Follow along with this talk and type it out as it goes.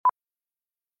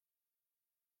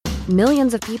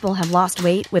Millions of people have lost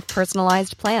weight with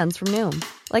personalized plans from Noom.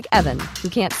 Like Evan, who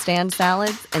can't stand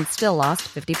salads and still lost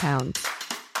 50 pounds.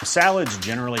 Salads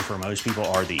generally for most people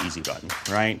are the easy button,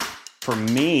 right? For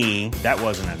me, that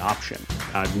wasn't an option.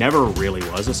 I never really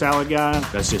was a salad guy.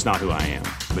 That's just not who I am.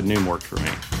 But Noom worked for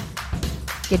me.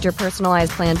 Get your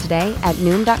personalized plan today at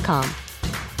Noom.com.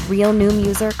 Real Noom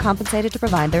user compensated to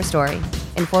provide their story.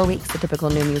 In 4 weeks, the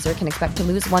typical Noom user can expect to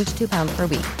lose 1 to 2 pounds per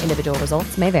week. Individual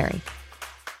results may vary.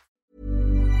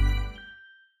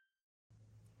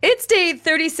 It's day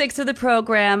 36 of the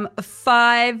program,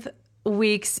 5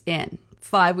 weeks in.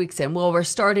 5 weeks in. Well, we're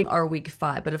starting our week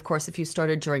 5, but of course, if you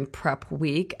started during prep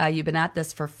week, you've been at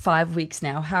this for 5 weeks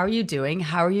now. How are you doing?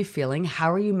 How are you feeling?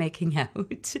 How are you making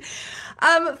out?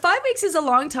 5 weeks is a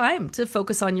long time to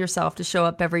focus on yourself, to show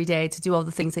up every day, to do all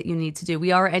the things that you need to do.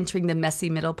 We are entering the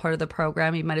messy middle part of the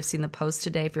program. You might have seen the post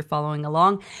today if you're following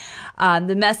along.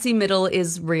 The messy middle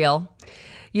is real.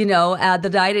 You know, the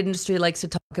diet industry likes to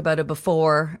talk about a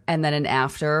before and then an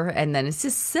after, and then it's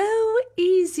just so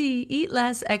easy. Eat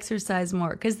less, exercise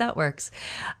more, because that works.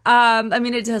 I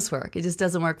mean, it does work. It just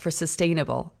doesn't work for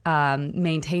sustainable,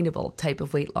 maintainable type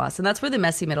of weight loss. And that's where the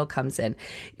messy middle comes in.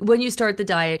 When you start the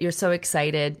diet, you're so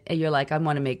excited and you're like, I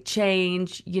want to make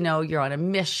change. You know, you're on a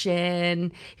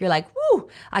mission. You're like, woo,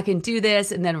 I can do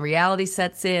this. And then reality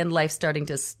sets in. Life's starting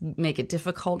to make it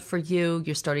difficult for you.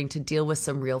 You're starting to deal with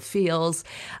some real feels.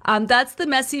 That's the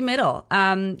messy middle.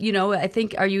 You know, I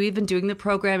think, are you even doing the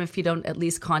program if you don't at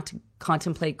least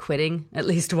contemplate quitting at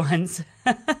least once?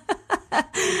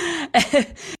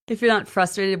 If you're not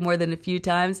frustrated more than a few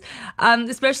times,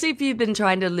 especially if you've been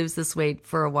trying to lose this weight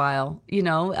for a while, you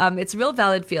know, it's a real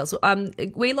valid feel. So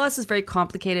weight loss is very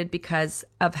complicated because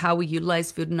of how we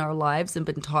utilize food in our lives and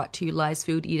been taught to utilize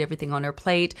food, eat everything on our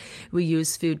plate. We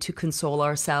use food to console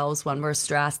ourselves when we're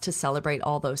stressed, to celebrate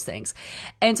all those things.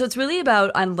 And so it's really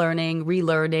about unlearning,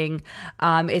 relearning.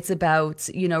 It's about,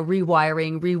 you know,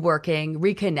 rewiring, reworking,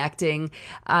 reconnecting,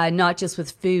 not just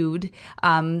with food,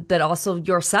 but also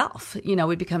yourself. You know,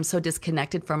 we become so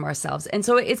disconnected from ourselves. And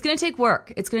so it's going to take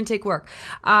work. It's going to take work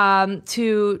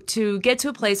to get to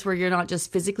a place where you're not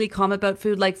just physically calm about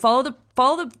food. Like follow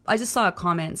the, I just saw a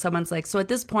comment. Someone's like, so at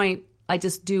this point, I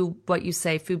just do what you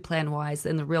say food plan wise,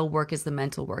 and the real work is the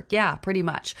mental work. Yeah, pretty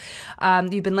much.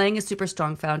 You've been laying a super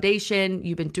strong foundation.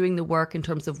 You've been doing the work in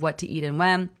terms of what to eat and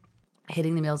when.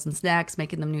 Hitting the meals and snacks,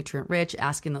 making them nutrient rich,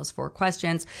 asking those 4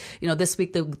 questions. You know, this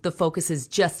week, the focus is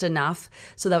just enough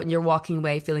so that when you're walking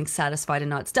away feeling satisfied and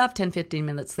not stuffed 10, 15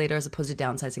 minutes later, as opposed to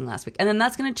downsizing last week. And then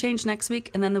that's going to change next week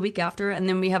and then the week after. And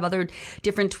then we have other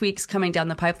different tweaks coming down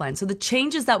the pipeline. So the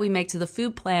changes that we make to the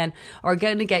food plan are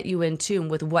going to get you in tune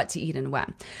with what to eat and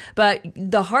when. But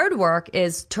the hard work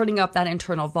is turning up that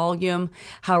internal volume.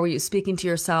 How are you speaking to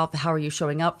yourself? How are you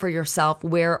showing up for yourself?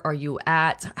 Where are you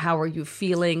at? How are you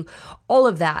feeling? All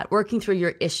of that, working through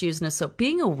your issues, and so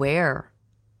being aware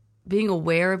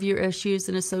of your issues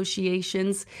and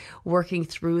associations, working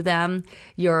through them,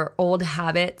 your old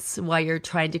habits while you're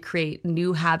trying to create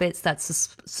new habits that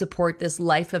support this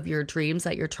life of your dreams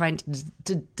that you're trying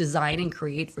to design and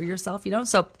create for yourself, you know?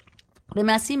 So the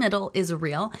messy middle is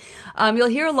real. You'll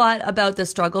hear a lot about the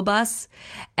struggle bus.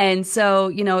 And so,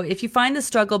 you know, if you find the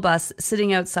struggle bus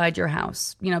sitting outside your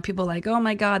house, you know, people are like, oh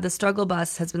my God, the struggle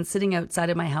bus has been sitting outside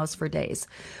of my house for days.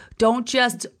 Don't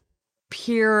just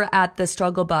peer at the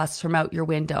struggle bus from out your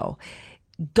window.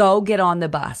 Go get on the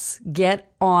bus.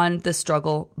 Get on the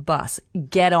struggle bus.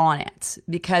 Get on it,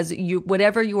 because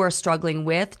whatever you are struggling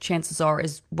with, chances are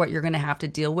is what you're going to have to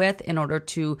deal with in order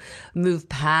to move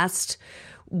past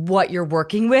what you're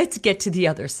working with to get to the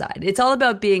other side. It's all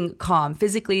about being calm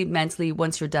physically, mentally,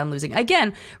 once you're done losing.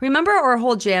 Again, remember, our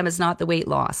whole jam is not the weight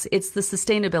loss. It's the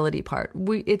sustainability part.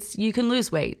 You can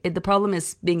lose weight. The problem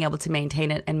is being able to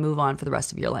maintain it and move on for the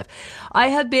rest of your life.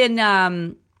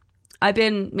 I've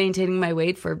been maintaining my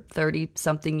weight for 30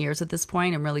 something years at this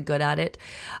point. I'm really good at it.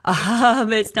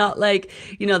 It's not like,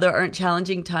 you know, there aren't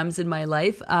challenging times in my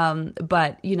life.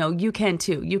 But you know, you can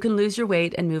too. You can lose your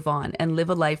weight and move on and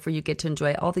live a life where you get to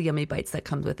enjoy all the yummy bites that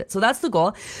comes with it. So that's the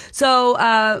goal. So,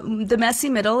 the messy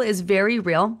middle is very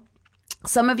real.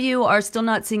 Some of you are still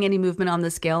not seeing any movement on the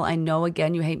scale. I know,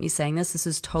 again, you hate me saying this. This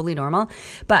is totally normal.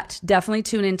 But definitely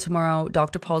tune in tomorrow.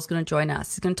 Dr. Paul's going to join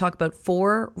us. He's going to talk about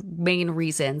 4 main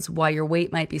reasons why your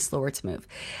weight might be slower to move.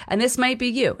 And this might be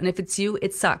you. And if it's you,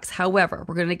 it sucks. However,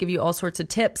 we're going to give you all sorts of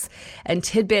tips and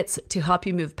tidbits to help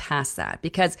you move past that.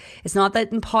 Because it's not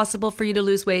that impossible for you to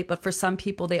lose weight, but for some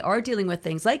people, they are dealing with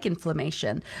things like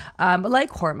inflammation,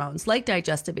 like hormones, like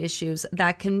digestive issues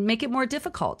that can make it more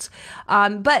difficult.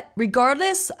 But regardless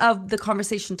regardless of the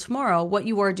conversation tomorrow, what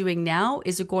you are doing now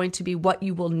is going to be what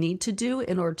you will need to do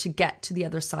in order to get to the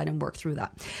other side and work through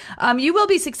that. You will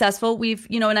be successful.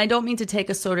 And I don't mean to take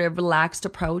a sort of relaxed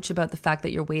approach about the fact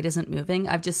that your weight isn't moving.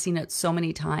 I've just seen it so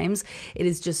many times. It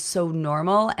is just so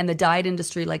normal. And the diet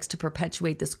industry likes to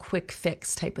perpetuate this quick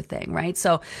fix type of thing, right?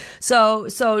 So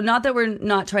not that we're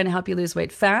not trying to help you lose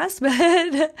weight fast,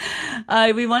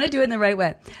 but we want to do it in the right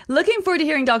way. Looking forward to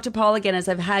hearing Dr. Paul again, as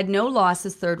I've had no loss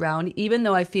this third round, even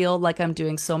though I feel like I'm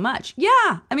doing so much.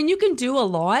 Yeah, I mean, you can do a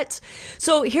lot.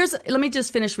 So let me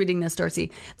just finish reading this,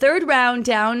 Darcy. Third round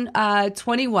down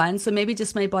 21. So maybe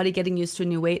just my body getting used to a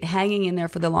new weight, hanging in there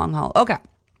for the long haul. Okay.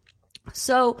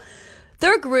 So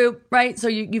third group, right? So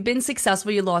you've been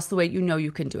successful. You lost the weight. You know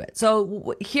you can do it.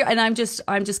 So here, and I'm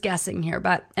just guessing here,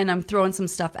 and I'm throwing some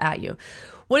stuff at you.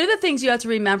 One of the things you have to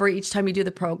remember each time you do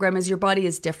the program is your body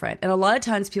is different. And a lot of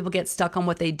times people get stuck on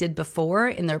what they did before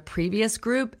in their previous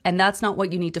group. And that's not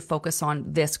what you need to focus on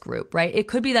this group, right? It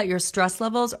could be that your stress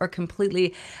levels are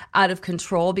completely out of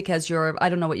control because I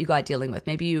don't know what you got dealing with.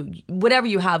 Maybe whatever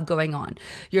you have going on,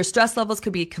 your stress levels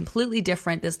could be completely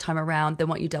different this time around than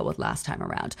what you dealt with last time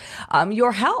around.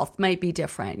 Your health might be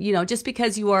different. Just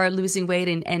because you are losing weight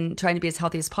and trying to be as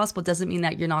healthy as possible doesn't mean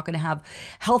that you're not going to have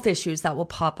health issues that will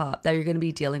pop up that you're going to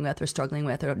be dealing with or struggling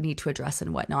with or need to address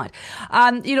and whatnot.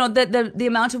 The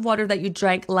amount of water that you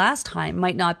drank last time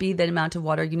might not be the amount of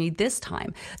water you need this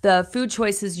time. The food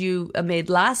choices you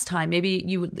made last time, maybe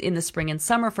you in the spring and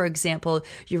summer, for example,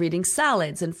 you're eating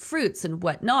salads and fruits and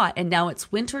whatnot, and now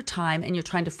it's winter time and you're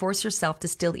trying to force yourself to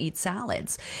still eat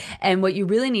salads. And what you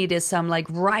really need is some like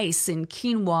rice and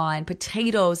quinoa and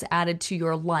potatoes added to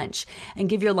your lunch and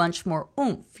give your lunch more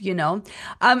oomph,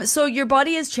 So your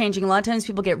body is changing. A lot of times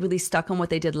people get really stuck on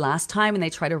what they did last time and they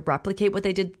try to replicate what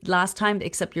they did last time,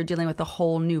 except you're dealing with a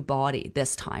whole new body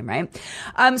this time, right?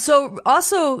 So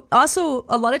also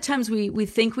a lot of times we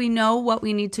think we know what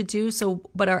we need to do.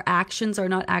 But our actions are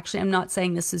not actually, I'm not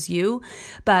saying this is you,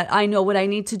 but I know what I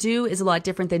need to do is a lot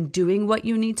different than doing what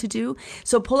you need to do.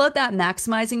 So pull out that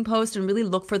maximizing post and really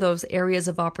look for those areas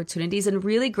of opportunities and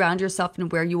really ground yourself in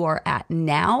where you are at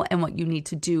now and what you need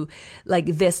to do like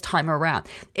this time around.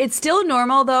 It's still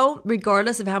normal though,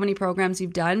 regardless of how many programs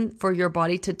you've done, for your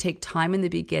body to take time in the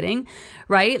beginning,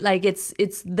 right? Like it's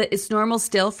normal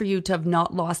still for you to have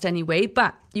not lost any weight,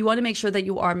 but you want to make sure that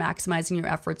you are maximizing your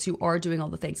efforts. You are doing all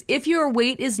the things. If your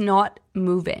weight is not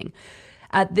moving,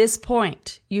 at this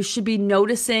point, you should be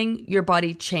noticing your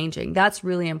body changing. That's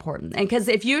really important. And because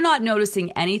if you're not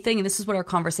noticing anything, and this is what our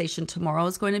conversation tomorrow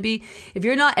is going to be, if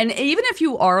you're not, and even if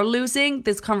you are losing,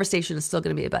 this conversation is still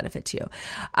going to be a benefit to you.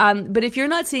 But if you're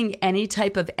not seeing any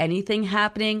type of anything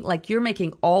happening, like you're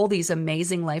making all these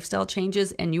amazing lifestyle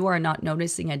changes and you are not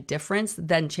noticing a difference,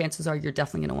 then chances are you're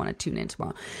definitely going to want to tune in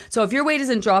tomorrow. So if your weight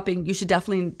isn't dropping, you should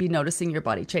definitely be noticing your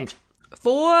body change.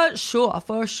 For sure.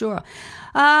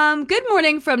 Good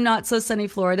morning from not so sunny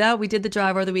Florida. We did the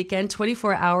drive over the weekend,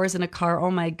 24 hours in a car.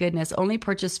 Oh my goodness. Only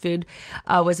purchased food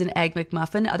was an Egg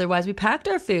McMuffin. Otherwise, we packed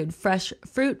our food, fresh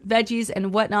fruit, veggies,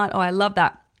 and whatnot. Oh, I love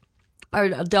that. Our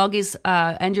doggies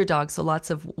and your dog, so lots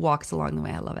of walks along the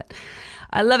way.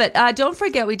 I love it. Don't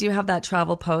forget, we do have that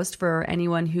travel post for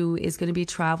anyone who is going to be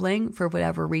traveling for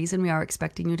whatever reason. We are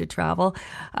expecting you to travel.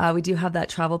 We do have that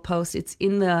travel post. It's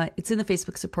in the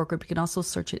Facebook support group. You can also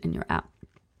search it in your app.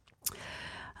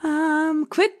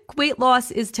 Quick weight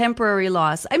loss is temporary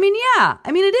loss. I mean, yeah.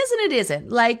 I mean, it is and it isn't.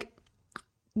 Like,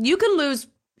 you can lose.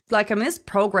 This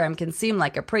program can seem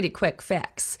like a pretty quick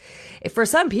fix. For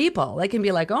some people, they can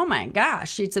be like, oh my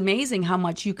gosh, it's amazing how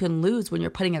much you can lose when you're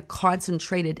putting a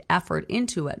concentrated effort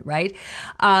into it, right?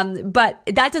 But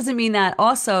that doesn't mean that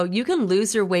also you can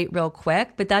lose your weight real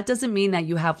quick, but that doesn't mean that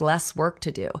you have less work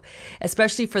to do,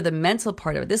 especially for the mental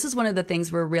part of it. This is one of the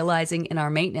things we're realizing in our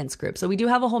maintenance group. So we do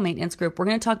have a whole maintenance group. We're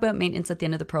going to talk about maintenance at the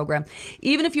end of the program.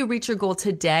 Even if you reach your goal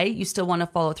today, you still want to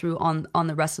follow through on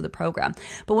the rest of the program.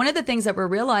 But one of the things that we're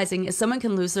realizing is someone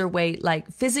can lose their weight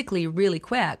like physically really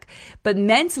quick, but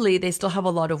mentally they still have a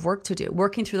lot of work to do,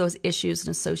 working through those issues and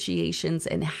associations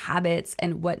and habits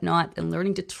and whatnot, and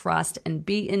learning to trust and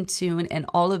be in tune and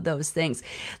all of those things.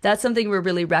 That's something we're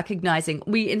really recognizing.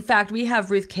 We have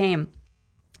Ruth Kame.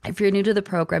 If you're new to the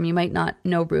program, you might not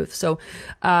know Ruth. So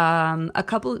I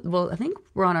think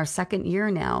we're on our second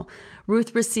year now.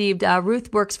 Ruth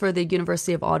works for the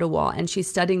University of Ottawa, and she's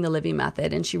studying the Livy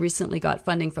method, and she recently got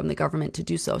funding from the government to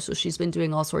do so. So she's been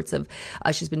doing all sorts of,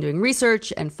 she's been doing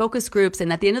research and focus groups.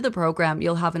 And at the end of the program,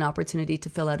 you'll have an opportunity to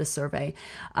fill out a survey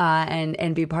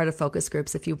and be part of focus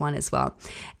groups if you want as well.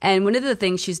 And one of the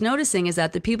things she's noticing is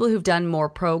that the people who've done more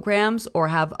programs or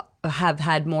have have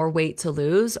had more weight to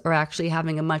lose are actually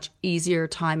having a much easier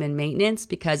time in maintenance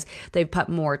because they've put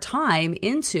more time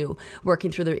into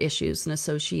working through their issues and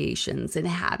associations and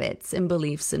habits and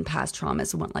beliefs and past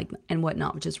traumas and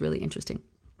whatnot, which is really interesting.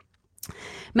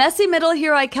 Messy middle,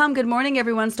 here I come. Good morning,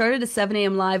 everyone. Started a 7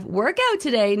 a.m. live workout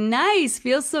today. Nice.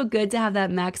 Feels so good to have that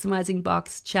maximizing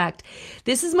box checked.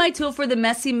 This is my tool for the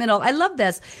messy middle. I love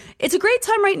this. It's a great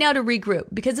time right now to regroup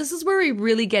because this is where we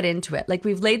really get into it. Like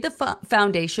we've laid the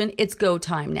foundation. It's go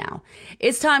time now.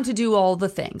 It's time to do all the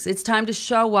things. It's time to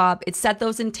show up. It's set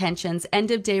those intentions,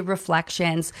 end of day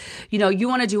reflections. You know, you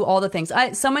want to do all the things.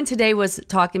 Someone today was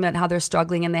talking about how they're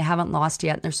struggling and they haven't lost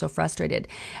yet and they're so frustrated.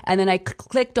 And then I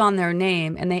clicked on their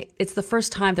name and it's the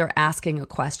first time they're asking a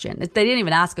question. They didn't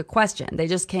even ask a question. They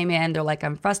just came in. They're like,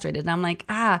 I'm frustrated. And I'm like,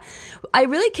 I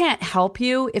really can't help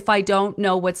you if I don't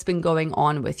know what's been going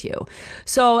on with you.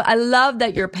 So I love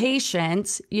that you're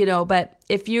patient, you know, but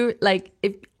if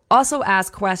also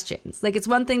ask questions. Like it's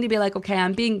one thing to be like, okay,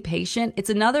 I'm being patient. It's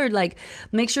another, like,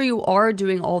 make sure you are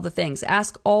doing all the things.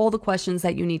 Ask all the questions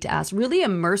that you need to ask. Really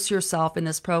immerse yourself in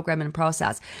this program and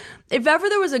process. If ever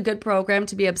there was a good program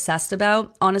to be obsessed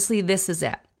about, honestly, this is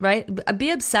it, right?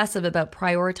 Be obsessive about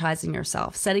prioritizing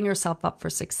yourself, setting yourself up for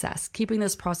success, keeping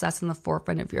this process in the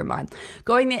forefront of your mind,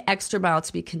 going the extra mile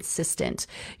to be consistent,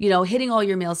 you know, hitting all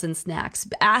your meals and snacks,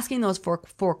 asking those four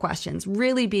questions,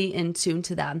 really be in tune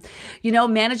to them, you know,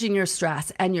 managing your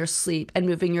stress and your sleep and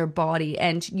moving your body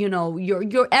and, you know,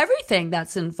 your everything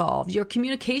that's involved, your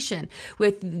communication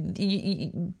with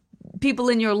people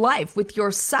in your life, with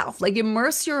yourself, like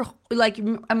immerse your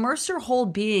whole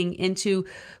being into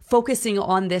focusing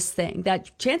on this thing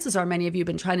that chances are many of you have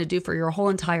been trying to do for your whole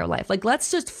entire life. Like,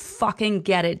 let's just fucking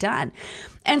get it done.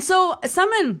 And so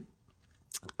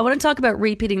I want to talk about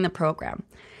repeating the program.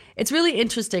 It's really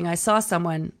interesting. I saw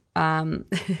someone, someone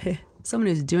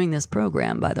who's doing this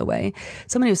program, by the way,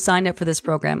 someone who signed up for this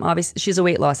program. Obviously, she's a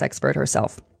weight loss expert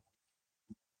herself.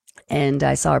 And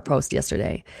I saw her post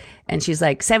yesterday and she's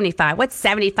like, 75, what's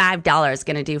 $75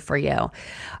 going to do for you?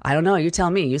 I don't know. You tell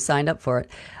me. You signed up for it.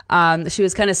 She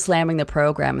was kind of slamming the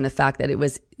program and the fact that it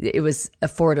was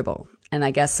affordable. And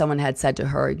I guess someone had said to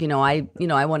her, I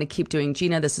want to keep doing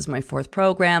Gina. This is my 4th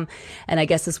program. And I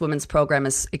guess this woman's program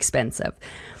is expensive.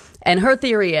 And her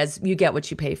theory is you get what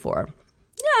you pay for.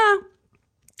 Yeah.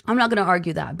 I'm not going to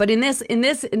argue that. But in this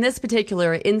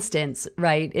particular instance,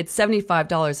 right, it's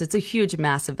 $75. It's a huge,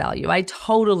 massive value. I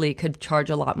totally could charge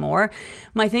a lot more.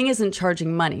 My thing isn't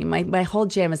charging money. My whole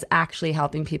jam is actually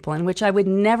helping people, in which I would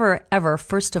never, ever,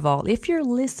 first of all, if you're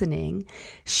listening,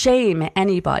 shame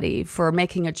anybody for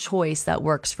making a choice that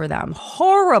works for them.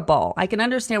 Horrible. I can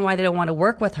understand why they don't want to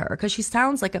work with her because she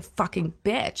sounds like a fucking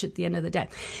bitch at the end of the day.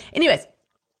 Anyways,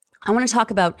 I want to talk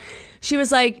about, she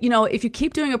was like, if you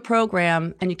keep doing a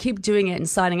program and you keep doing it and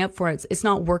signing up for it, it's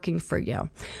not working for you.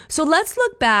 So let's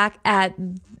look back at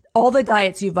all the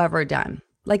diets you've ever done.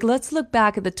 Like, let's look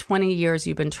back at the 20 years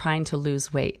you've been trying to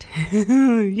lose weight.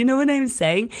 You know what I'm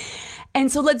saying?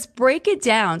 And so let's break it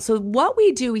down. So what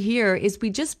we do here is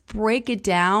we just break it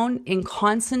down in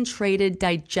concentrated,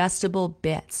 digestible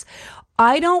bits.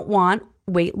 I don't want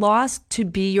weight loss to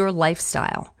be your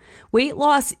lifestyle. Weight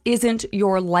loss isn't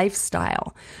your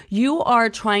lifestyle. You are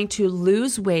trying to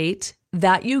lose weight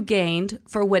that you gained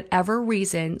for whatever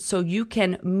reason so you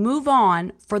can move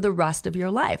on for the rest of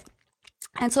your life.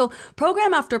 And so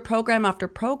program after program after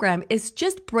program is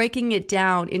just breaking it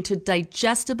down into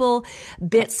digestible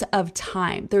bits of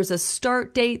time. There's a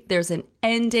start date, there's an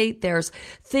end date, there's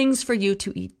things for you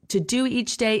to do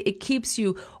each day. It keeps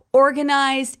you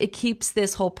organized. It keeps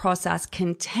this whole process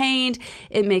contained.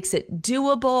 It makes it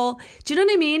doable. Do you know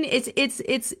what I mean?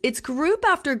 It's group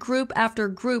after group after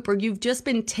group where you've just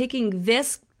been taking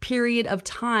this period of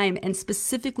time and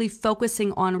specifically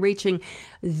focusing on reaching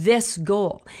this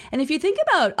goal. And if you think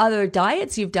about other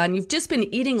diets you've done, you've just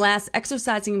been eating less,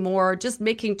 exercising more, just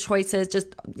making choices,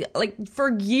 just like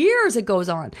for years it goes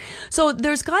on. So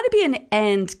there's got to be an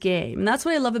end game. And that's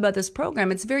what I love about this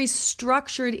program. It's very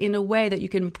structured in a way that you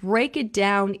can break it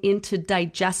down into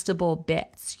digestible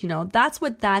bits. That's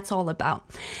what that's all about.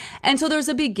 And so there's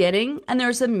a beginning and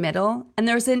there's a middle and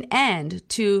there's an end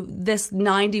to this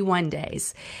 91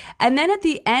 days. And then at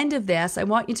the end of this, I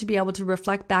want you to be able to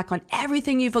reflect back on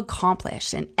everything you've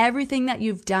accomplished and everything that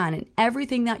you've done and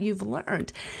everything that you've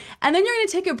learned. And then you're going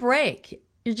to take a break.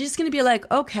 You're just going to be like,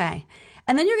 okay.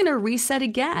 And then you're going to reset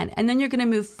again. And then you're going to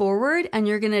move forward and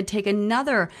you're going to take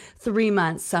another 3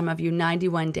 months, some of you,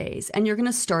 91 days. And you're going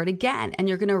to start again and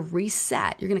you're going to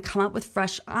reset. You're going to come up with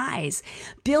fresh eyes,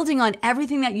 building on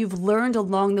everything that you've learned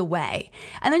along the way.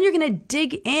 And then you're going to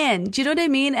dig in. Do you know what I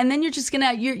mean? And then you're just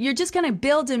going to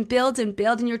build and build and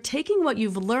build. And you're taking what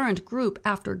you've learned group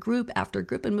after group after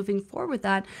group and moving forward with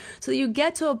that so that you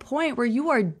get to a point where you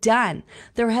are done.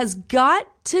 There has got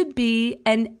to be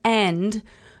an end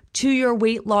to your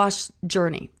weight loss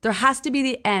journey. There has to be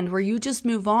the end where you just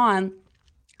move on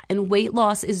and weight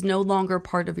loss is no longer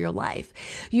part of your life.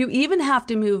 You even have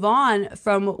to move on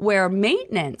from where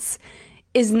maintenance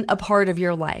isn't a part of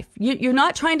your life. You're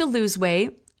not trying to lose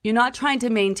weight. You're not trying to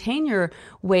maintain your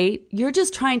weight. You're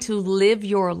just trying to live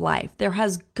your life. There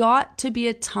has got to be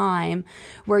a time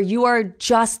where you are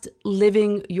just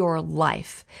living your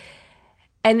life.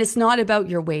 And it's not about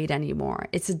your weight anymore.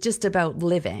 It's just about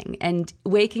living and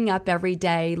waking up every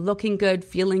day, looking good,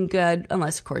 feeling good,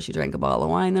 unless, of course, you drank a bottle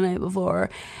of wine the night before,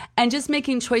 and just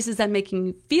making choices that make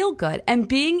you feel good and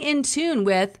being in tune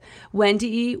with when to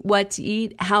eat, what to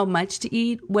eat, how much to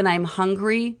eat, when I'm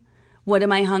hungry, what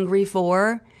am I hungry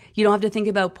for? You don't have to think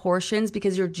about portions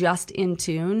because you're just in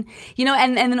tune,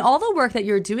 and then all the work that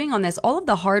you're doing on this, all of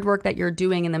the hard work that you're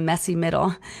doing in the messy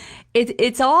middle,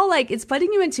 it's all like, it's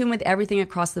putting you in tune with everything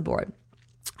across the board.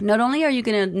 Not only are you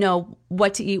going to know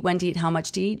what to eat, when to eat, how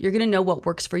much to eat, you're going to know what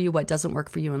works for you, what doesn't work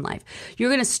for you in life. You're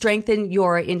going to strengthen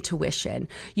your intuition,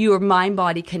 your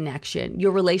mind-body connection,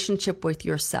 your relationship with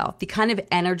yourself, the kind of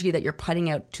energy that you're putting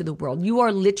out to the world. You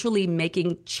are literally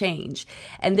making change,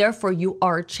 and therefore you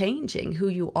are changing who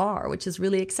you are, which is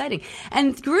really exciting.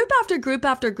 And group after group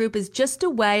after group is just a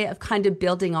way of kind of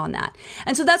building on that.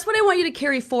 And so that's what I want you to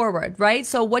carry forward, right?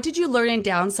 So what did you learn in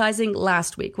downsizing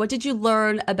last week? What did you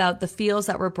learn about the feels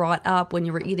that were brought up when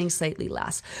you were eating slightly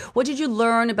less? What did you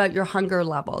learn about your hunger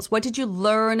levels? What did you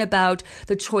learn about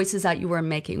the choices that you were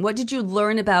making? What did you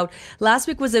learn about last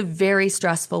week was a very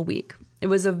stressful week. It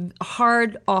was a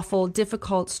hard, awful,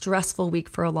 difficult, stressful week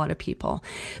for a lot of people.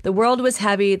 The world was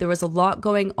heavy. There was a lot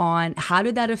going on. How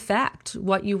did that affect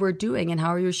what you were doing and how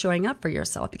are you showing up for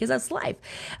yourself? Because that's life.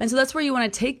 And so that's where you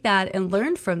want to take that and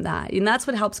learn from that. And that's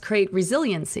what helps create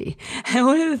resiliency. And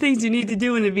one of the things you need to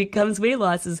do when it becomes weight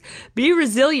loss is be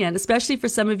resilient, especially for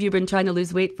some of you who've been trying to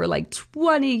lose weight for like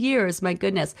 20 years. My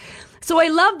goodness. So I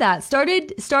love that.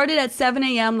 Started at 7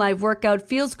 a.m. live workout.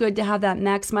 Feels good to have that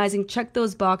maximizing. Check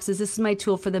those boxes. This is my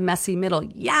tool for the messy middle.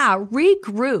 Yeah,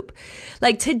 regroup.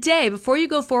 Like today, before you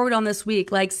go forward on this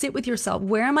week, like sit with yourself.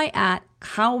 Where am I at?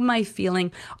 How am I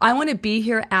feeling? I want to be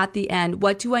here at the end.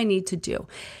 What do I need to do?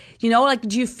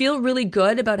 Do you feel really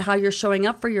good about how you're showing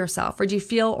up for yourself? Or do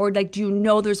you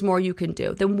know there's more you can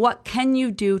do? Then what can you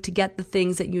do to get the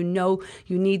things that you know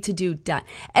you need to do done?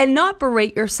 And not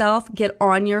berate yourself, get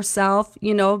on yourself,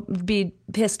 be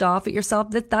pissed off at yourself.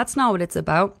 That's not what it's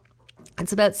about.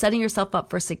 It's about setting yourself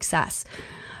up for success.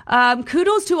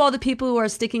 Kudos to all the people who are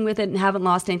sticking with it and haven't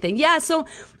lost anything. Yeah, so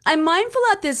I'm mindful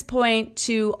at this point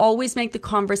to always make the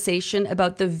conversation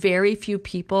about the very few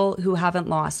people who haven't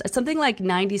lost. Something like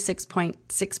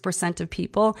 96.6% of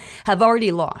people have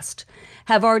already lost,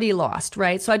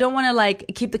 right? So I don't want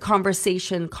to keep the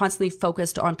conversation constantly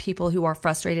focused on people who are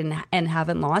frustrated and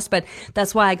haven't lost, but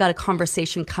that's why I got a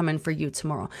conversation coming for you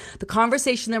tomorrow. The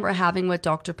conversation that we're having with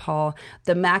Dr. Paul,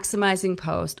 the maximizing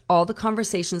post, all the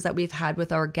conversations that we've had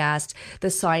with our guest,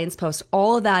 the science post,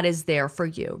 all of that is there for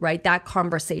you, right? That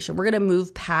conversation. We're going to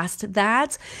move past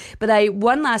that. But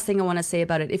one last thing I want to say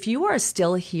about it. If you are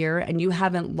still here and you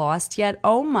haven't lost yet,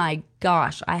 oh my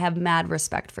gosh, I have mad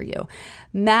respect for you.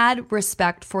 Mad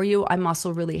respect for you. I'm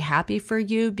also really happy for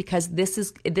you because this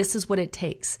is what it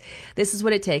takes. This is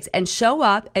what it takes. And show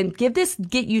up and get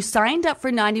you signed up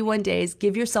for 91 days.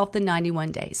 Give yourself the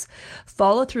 91 days.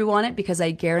 Follow through on it because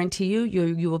I guarantee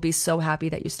you will be so happy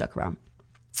that you stuck around.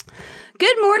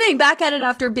 Good morning. Back at it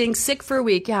after being sick for a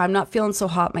week. Yeah, I'm not feeling so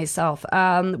hot myself.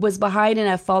 Was behind and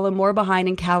I've fallen more behind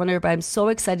in calendar, but I'm so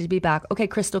excited to be back. Okay,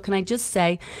 Crystal, can I just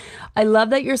say, I love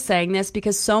that you're saying this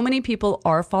because so many people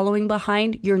are following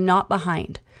behind. You're not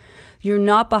behind. You're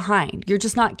not behind. You're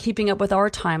just not keeping up with our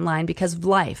timeline because of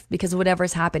life, because of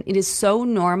whatever's happened. It is so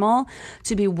normal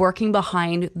to be working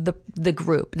behind the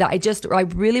group. I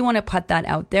really want to put that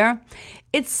out there.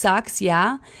 It sucks,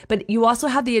 yeah, but you also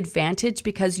have the advantage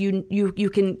because you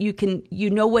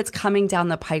know what's coming down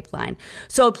the pipeline.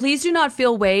 So please do not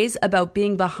feel ways about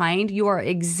being behind. You are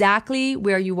exactly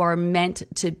where you are meant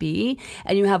to be,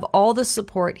 and you have all the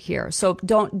support here. So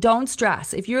don't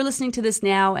stress. If you're listening to this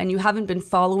now and you haven't been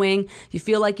following you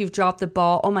feel like you've dropped the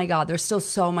ball, oh my God, there's still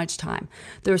so much time.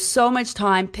 There's so much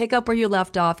time. Pick up where you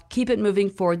left off. Keep it moving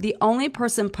forward. The only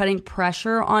person putting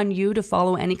pressure on you to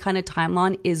follow any kind of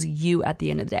timeline is you at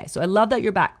the end of the day. So I love that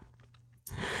you're back.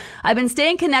 I've been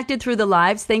staying connected through the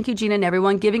lives. Thank you, Gina and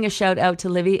everyone. Giving a shout out to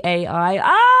Livy AI.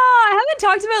 I haven't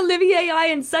talked about Livy AI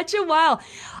in such a while.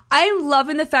 I'm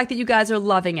loving the fact that you guys are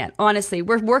loving it. Honestly,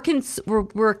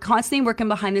 we're constantly working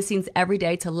behind the scenes every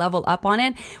day to level up on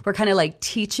it. We're kind of like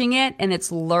teaching it and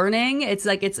it's learning. It's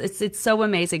like, it's so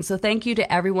amazing. So thank you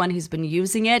to everyone who's been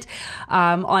using it.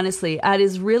 Honestly, it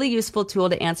is a really useful tool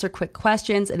to answer quick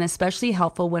questions and especially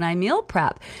helpful when I meal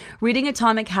prep. Reading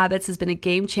Atomic Habits has been a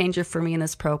game changer for me in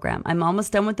this program. I'm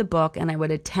almost done with the book and I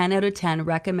would a 10 out of 10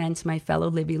 recommend to my fellow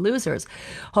Livy losers.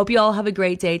 Hope you all have a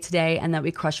great day today and that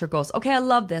we crush your goals. Okay. I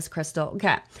love this. Crystal.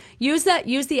 Okay. Use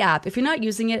the app. If you're not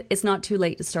using it, it's not too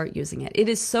late to start using it. It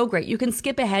is so great. You can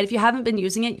skip ahead. If you haven't been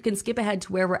using it, you can skip ahead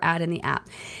to where we're at in the app.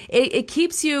 It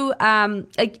keeps you,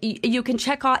 you can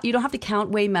check off, you don't have to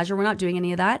count, weigh, measure. We're not doing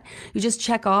any of that. You just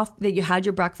check off that you had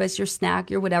your breakfast, your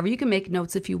snack, your whatever. You can make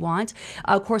notes if you want.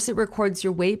 Of course, it records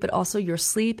your weight, but also your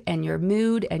sleep and your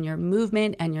mood and your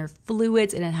movement and your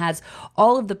fluids. And it has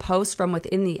all of the posts from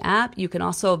within the app. You can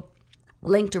also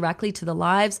link directly to the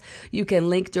lives. You can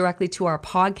link directly to our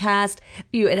podcast.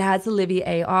 It has the Livy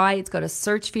AI. It's got a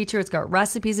search feature. It's got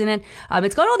recipes in it.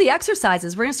 It's got all the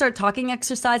exercises. We're going to start talking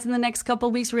exercise in the next couple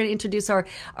of weeks. We're going to introduce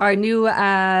our new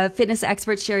fitness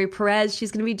expert, Sherry Perez.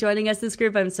 She's going to be joining us this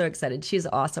group. I'm so excited. She's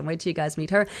awesome. Wait till you guys meet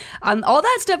her. All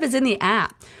that stuff is in the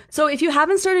app. So if you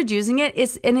haven't started using it,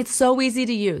 it's so easy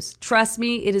to use. Trust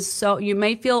me, it is so, you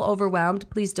may feel overwhelmed.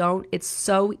 Please don't. It's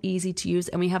so easy to use.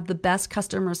 And we have the best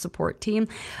customer support team.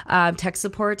 Tech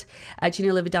support at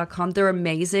GinaLivy.com. They're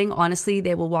amazing. Honestly,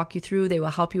 they will walk you through. They will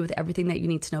help you with everything that you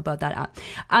need to know about that app.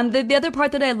 The other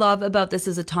part that I love about this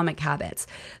is Atomic Habits.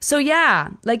 So yeah,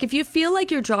 like if you feel like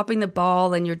you're dropping the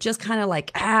ball and you're just kind of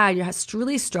like, you're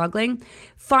really struggling,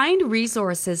 find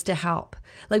resources to help.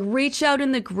 Like reach out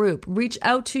in the group, reach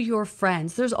out to your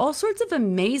friends. There's all sorts of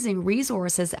amazing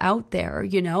resources out there,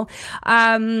 you know.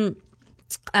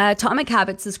 Atomic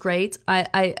Habits is great.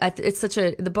 It's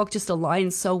the book just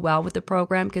aligns so well with the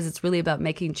program because it's really about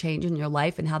making change in your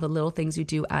life and how the little things you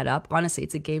do add up. Honestly,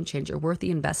 it's a game changer, worth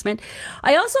the investment.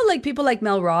 I also like people like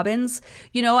Mel Robbins.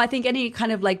 You know, I think any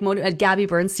kind of like Gabby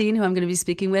Bernstein, who I'm going to be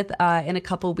speaking with in a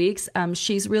couple weeks.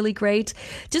 She's really great.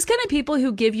 Just kind of people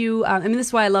who give you, this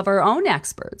is why I love our own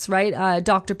experts, right?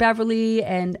 Dr. Beverly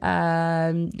and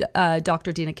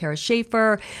Dr. Dina Kara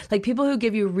Schaefer, like people who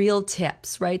give you real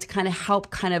tips, right? To kind of help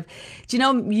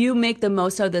you make the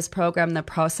most out of this program, the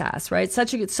process, right?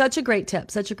 Such a great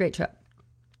tip, such a great trip.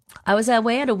 I was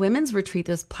away at a women's retreat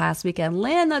this past weekend.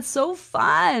 Lynn, that's so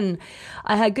fun.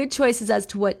 I had good choices as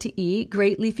to what to eat.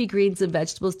 Great leafy greens and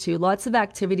vegetables too. Lots of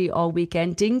activity all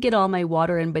weekend. Didn't get all my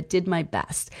water in, but did my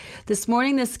best. This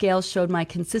morning, the scale showed my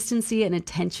consistency and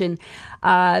attention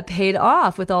paid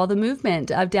off with all the movement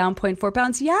of down 0.4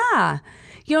 pounds. Yeah.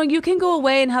 You know, you can go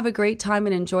away and have a great time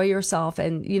and enjoy yourself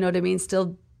and, you know what I mean,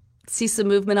 still see some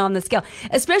movement on the scale,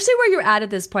 especially where you're at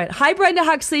this point. Hi, Brenda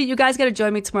Huxley. You guys got to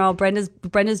join me tomorrow.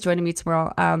 Brenda's joining me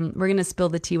tomorrow. We're going to spill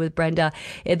the tea with Brenda.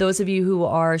 Those of you who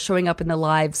are showing up in the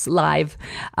live,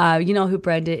 you know who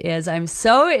Brenda is. I'm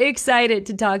so excited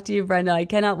to talk to you, Brenda. I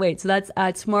cannot wait. So that's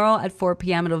tomorrow at 4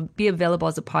 p.m. It'll be available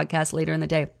as a podcast later in the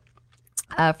day.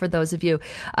 For those of you,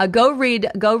 go read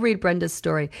Brenda's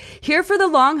story. Here for the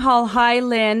long haul. Hi,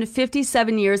 Lynn.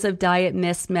 57 years of diet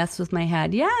mess with my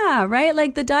head. Yeah, right.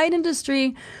 Like the diet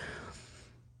industry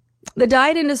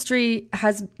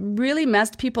has really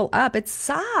messed people up. It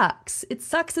sucks.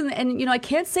 And you know, I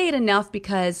can't say it enough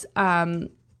because,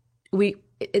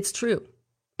 it's true.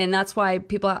 And that's why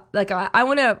people like I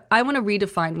want to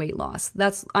redefine weight loss.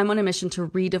 I'm on a mission to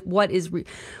what is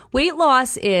weight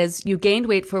loss is. You gained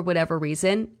weight for whatever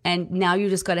reason, and now you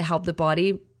just got to help the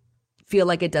body feel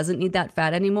like it doesn't need that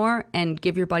fat anymore, and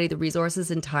give your body the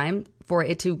resources and time for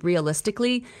it to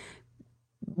realistically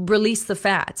release the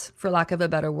fat, for lack of a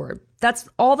better word. That's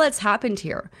all that's happened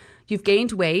here. You've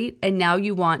gained weight, and now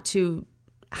you want to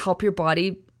help your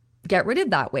body get rid of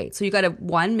that weight. So you got to,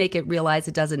 one, make it realize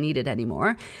it doesn't need it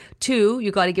anymore. Two, you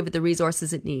got to give it the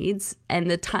resources it needs and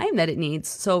the time that it needs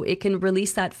so it can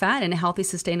release that fat in a healthy,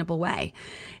 sustainable way.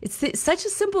 It's such a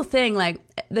simple thing. Like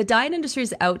the diet industry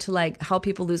is out to like help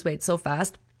people lose weight so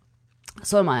fast.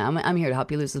 So am I. I'm here to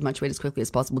help you lose as much weight as quickly as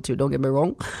possible too. Don't get me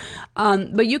wrong.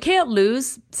 But you can't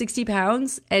lose 60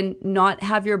 pounds and not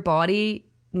have your body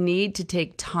need to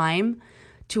take time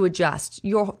to adjust.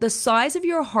 The size of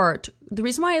your heart, the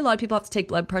reason why a lot of people have to take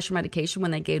blood pressure medication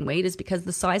when they gain weight is because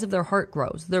the size of their heart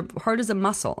grows. Their heart is a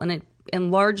muscle and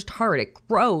enlarged heart. It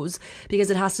grows because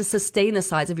it has to sustain the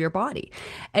size of your body.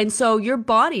 And so your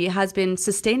body has been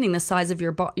sustaining the size of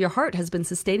your heart has been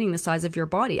sustaining the size of your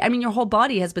body. I mean, your whole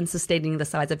body has been sustaining the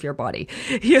size of your body.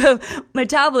 Your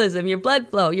metabolism, your blood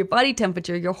flow, your body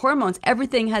temperature, your hormones,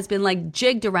 everything has been like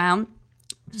jigged around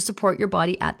to support your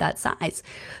body at that size.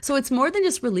 So it's more than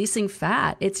just releasing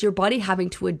fat. It's your body having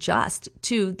to adjust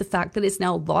to the fact that it's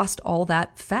now lost all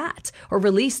that fat or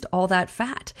released all that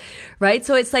fat, right?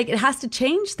 So it's like it has to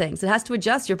change things. It has to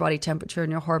adjust your body temperature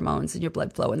and your hormones and your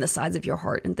blood flow and the size of your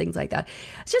heart and things like that.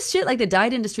 It's just shit like the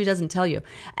diet industry doesn't tell you.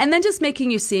 And then just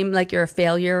making you seem like you're a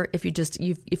failure if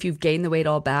you've gained the weight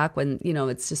all back when, you know,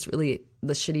 it's just really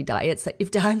the shitty diets that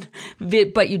you've done,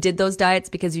 but you did those diets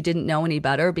because you didn't know any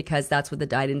better, because that's what the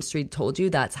diet industry told you.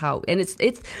 That's how, and it's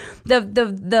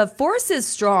the force is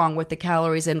strong with the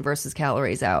calories in versus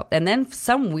calories out. And then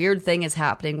some weird thing is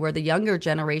happening where the younger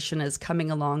generation is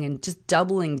coming along and just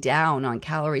doubling down on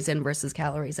calories in versus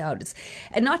calories out.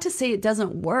 And not to say it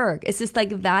doesn't work. It's just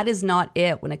like, that is not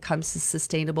it when it comes to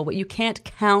sustainable weight. You can't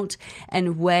count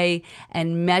and weigh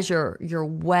and measure your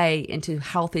way into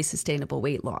healthy, sustainable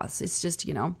weight loss. It's just,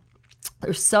 you know,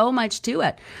 there's so much to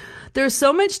it. There's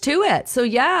so much to it. So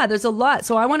yeah, there's a lot.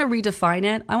 So I want to redefine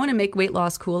it. I want to make weight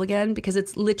loss cool again, because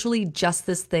it's literally just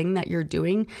this thing that you're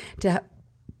doing to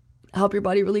help your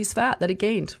body release fat that it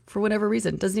gained for whatever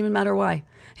reason. It doesn't even matter why.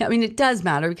 I mean, it does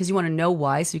matter because you want to know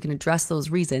why, so you can address those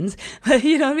reasons. But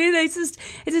you know what I mean? It's just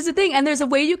a thing. And there's a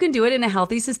way you can do it in a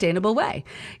healthy, sustainable way,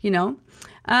 you know?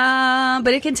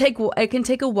 But it can take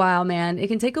a while, man. It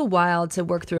can take a while to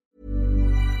work through.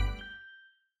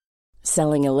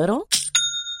 Selling a little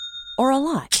or a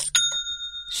lot?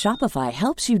 Shopify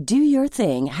helps you do your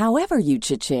thing however you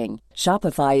cha-ching.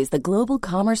 Shopify is the global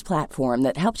commerce platform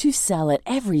that helps you sell at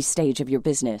every stage of your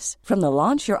business. From the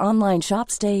launch your online shop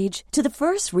stage to the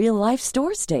first real-life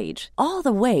store stage, all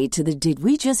the way to the did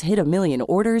we just hit a million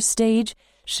orders stage.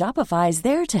 Shopify is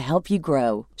there to help you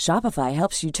grow. Shopify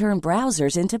helps you turn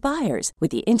browsers into buyers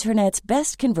with the internet's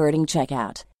best converting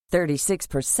checkout.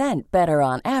 36% better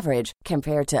on average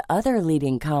compared to other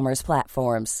leading commerce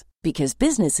platforms. Because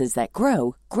businesses that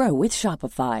grow, grow with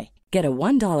Shopify. Get a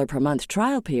 $1 per month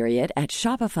trial period at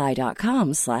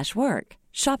shopify.com/work.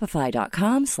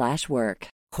 Shopify.com/work.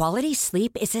 Quality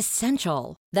sleep is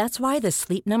essential. That's why the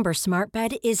Sleep Number Smart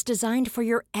Bed is designed for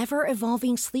your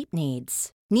ever-evolving sleep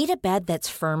needs. Need a bed that's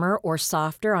firmer or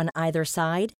softer on either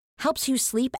side? Helps you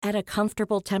sleep at a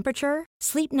comfortable temperature?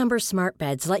 Sleep Number Smart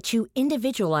Beds let you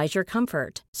individualize your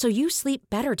comfort, so you sleep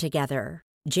better together.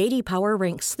 J.D. Power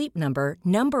ranks Sleep Number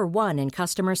number 1 in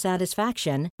customer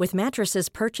satisfaction with mattresses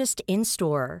purchased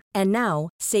in-store. And now,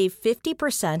 save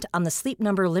 50% on the Sleep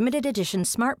Number Limited Edition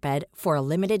Smart Bed for a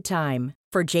limited time.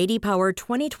 For J.D. Power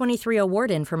 2023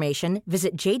 award information,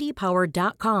 visit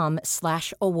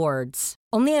jdpower.com/awards.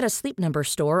 Only at a Sleep Number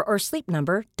store or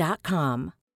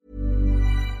sleepnumber.com.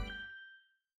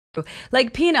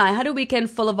 Like, Pina, I had a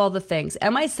weekend full of all the things.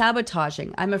 Am I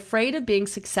sabotaging? I'm afraid of being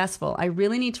successful. I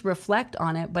really need to reflect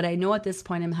on it, but I know at this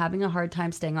point I'm having a hard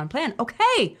time staying on plan.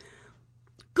 Okay,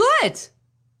 good.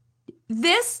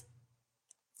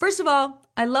 First of all,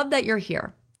 I love that you're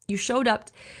here. You showed up.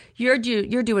 You're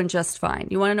doing just fine.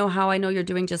 You want to know how I know you're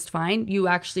doing just fine? You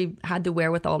actually had the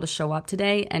wherewithal to show up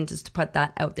today and just to put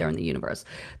that out there in the universe.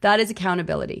 That is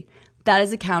accountability. That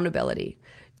is accountability.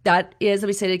 That is, let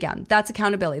me say it again. That's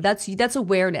accountability. That's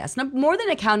awareness. Now, more than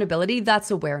accountability,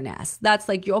 that's awareness. That's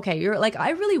like, okay, you're like,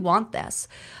 I really want this.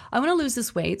 I want to lose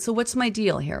this weight. So what's my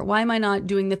deal here? Why am I not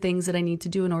doing the things that I need to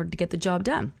do in order to get the job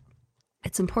done?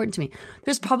 It's important to me.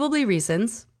 There's probably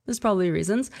reasons.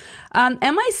 Am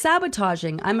I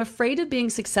sabotaging? I'm afraid of being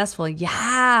successful.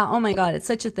 Yeah. Oh my God. It's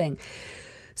such a thing.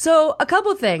 So a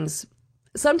couple things.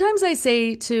 Sometimes I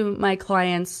say to my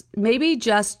clients, maybe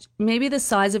the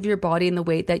size of your body and the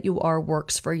weight that you are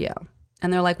works for you.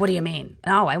 And they're like, what do you mean?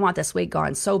 Oh, I want this weight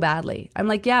gone so badly. I'm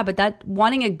like, yeah, but that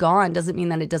wanting it gone doesn't mean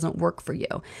that it doesn't work for you.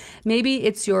 Maybe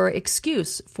it's your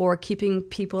excuse for keeping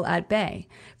people at bay,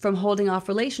 from holding off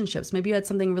relationships. Maybe you had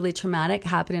something really traumatic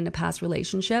happen in a past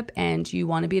relationship and you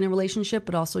want to be in a relationship,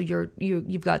 but also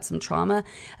you've got some trauma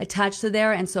attached to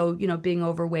there. And so, being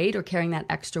overweight or carrying that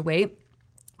extra weight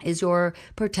is your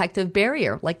protective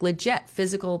barrier, like legit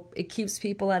physical. It keeps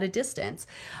people at a distance.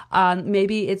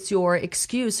 Maybe it's your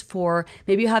excuse for,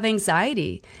 maybe you have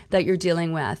anxiety that you're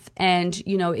dealing with, and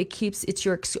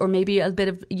or maybe a bit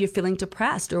of you're feeling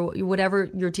depressed or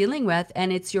whatever you're dealing with,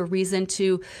 and it's your reason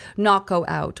to not go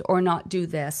out or not do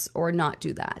this or not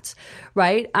do that,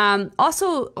 right?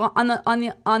 Also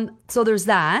so there's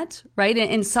that, right?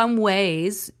 In some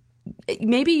ways,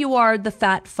 maybe you are the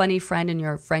fat funny friend in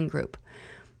your friend group.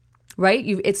 right?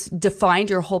 It's defined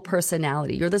your whole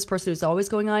personality. You're this person who's always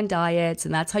going on diets,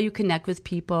 and that's how you connect with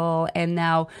people. And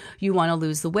now you want to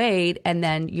lose the weight. And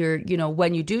then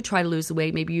when you do try to lose the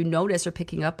weight, maybe you notice or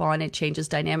picking up on it changes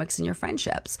dynamics in your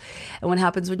friendships. And what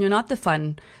happens when you're not the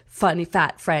funny,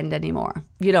 fat friend anymore?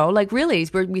 Really,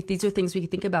 these are things we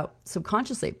think about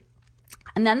subconsciously.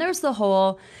 And then there's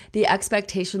the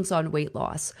expectations on weight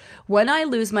loss. When I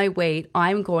lose my weight,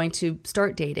 I'm going to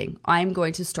start dating. I'm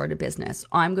going to start a business.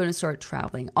 I'm going to start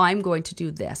traveling. I'm going to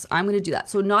do this. I'm going to do that.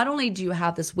 So not only do you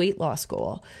have this weight loss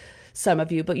goal, some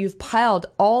of you, but you've piled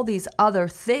all these other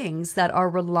things that are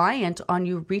reliant on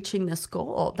you reaching this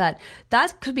goal. That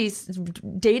could be,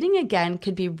 dating again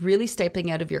could be really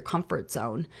stepping out of your comfort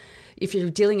zone. If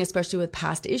you're dealing especially with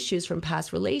past issues from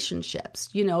past relationships,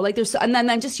 and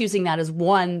then I'm just using that as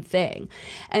one thing.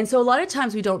 And so a lot of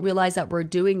times we don't realize that we're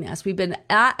doing this. We've been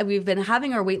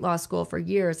having our weight loss goal for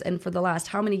years. And for the last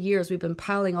how many years, we've been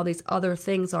piling all these other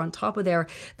things on top of there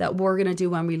that we're going to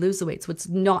do when we lose the weight. So it's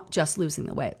not just losing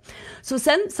the weight. So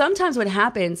sometimes what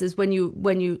happens is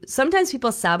sometimes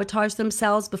people sabotage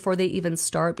themselves before they even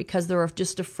start because they're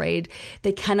just afraid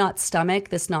they cannot stomach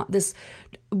this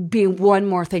being one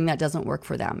more thing that doesn't work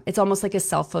for them. It's almost like a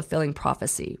self-fulfilling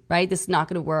prophecy, right? This is not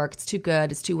going to work. It's too good.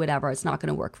 It's too whatever. It's not going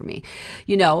to work for me,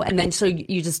 and then so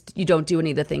you don't do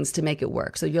any of the things to make it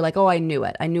work. So you're like, oh, I knew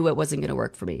it. I knew it wasn't going to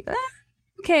work for me.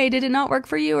 Okay. Did it not work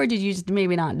for you, or did you just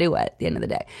maybe not do it at the end of the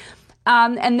day?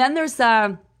 And then there's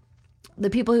the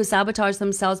people who sabotage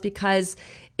themselves because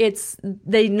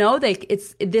they know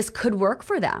this could work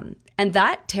for them. And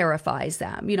that terrifies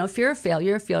them. Fear of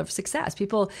failure, fear of success. We're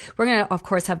going to, of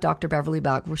course, have Dr. Beverly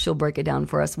back where she'll break it down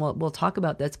for us. And we'll talk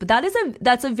about this. But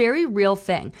that's a very real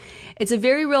thing. It's a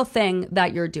very real thing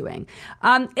that you're doing.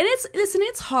 And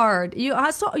it's hard. You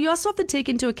also have to take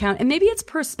into account, and maybe it's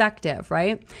perspective,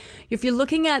 right? If you're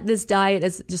looking at this diet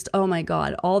as just, oh my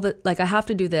God, I have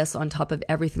to do this on top of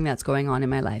everything that's going on in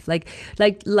my life.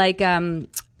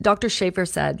 Dr. Schaefer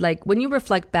said, when you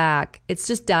reflect back, it's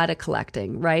just data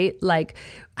collecting, right?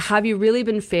 Have you really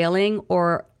been failing,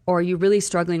 or are you really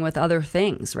struggling with other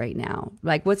things right now?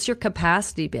 What's your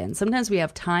capacity been? Sometimes we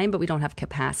have time, but we don't have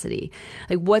capacity.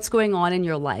 What's going on in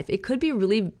your life? It could be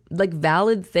really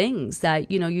valid things that,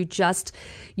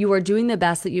 you are doing the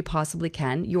best that you possibly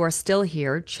can. You are still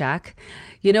here. Check.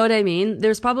 You know what I mean?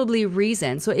 There's probably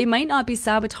reason. So it might not be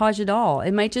sabotage at all.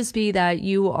 It might just be that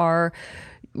you are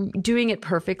doing it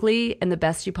perfectly and the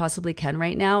best you possibly can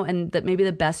right now, and that maybe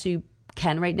the best you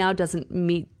can right now doesn't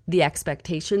meet the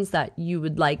expectations that you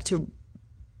would like to,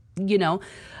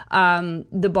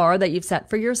 the bar that you've set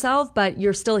for yourself, but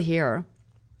you're still here.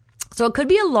 So it could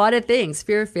be a lot of things: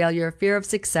 fear of failure, fear of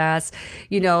success,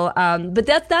 but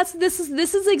this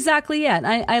is exactly it.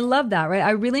 I love that, right?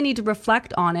 I really need to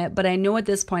reflect on it, but I know at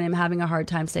this point I'm having a hard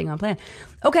time staying on plan.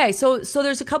 Okay, so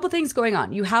there's a couple things going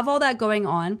on. You have all that going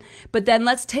on, but then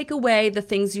let's take away the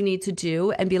things you need to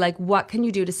do and be like, what can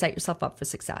you do to set yourself up for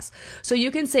success? So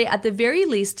you can say, at the very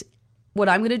least, what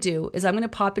I'm going to do is I'm going to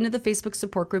pop into the Facebook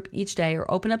support group each day, or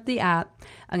open up the app.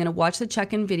 I'm going to watch the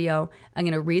check-in video. I'm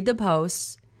going to read the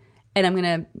posts. And I'm going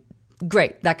to,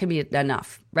 great, that can be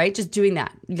enough, right? Just doing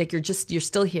that. You're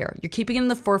still here. You're keeping it in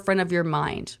the forefront of your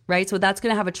mind, right? So that's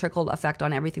going to have a trickle effect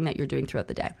on everything that you're doing throughout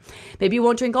the day. Maybe you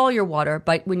won't drink all your water,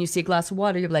 but when you see a glass of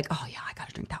water, you're like, oh yeah, I got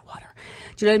to drink that water.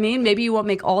 Do you know what I mean? Maybe you won't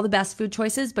make all the best food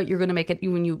choices, but you're going to make it,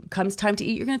 when comes time to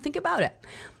eat, you're going to think about it.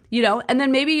 And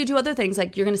then maybe you do other things,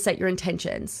 like you're going to set your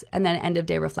intentions and then end of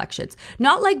day reflections.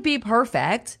 Not be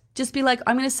perfect. Just be like,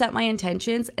 I'm going to set my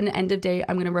intentions, and at the end of day,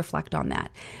 I'm going to reflect on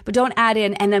that. But don't add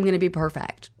in, and I'm going to be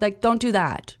perfect. Don't do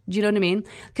that. Do you know what I mean?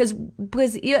 Because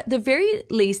at the very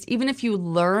least, even if you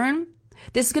learn,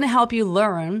 this is going to help you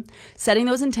learn setting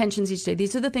those intentions each day.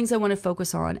 These are the things I want to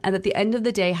focus on. And at the end of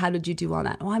the day, how did you do on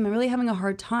that? Oh, I'm really having a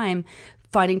hard time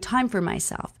finding time for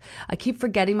myself. I keep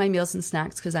forgetting my meals and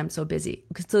snacks because I'm so busy.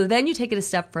 So then you take it a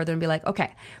step further and be like,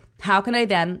 okay, how can I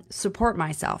then support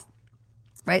myself?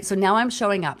 Right? So now I'm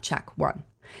showing up. Check 1.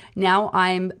 Now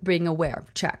I'm being aware.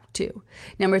 Check 2.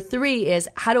 Number 3 is,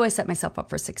 how do I set myself up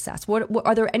for success? What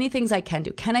are there any things I can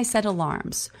do? Can I set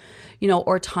alarms,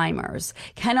 or timers?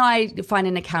 Can I find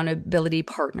an accountability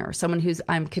partner, someone who's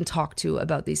I can talk to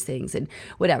about these things and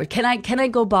whatever? Can I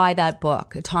go buy that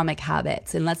book, Atomic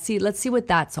Habits, and let's see what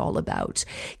that's all about?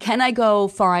 Can I go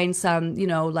find some,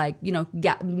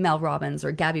 Mel Robbins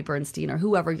or Gabby Bernstein or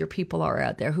whoever your people are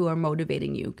out there who are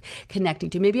motivating you, connecting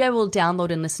to? Maybe I will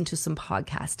download and listen to some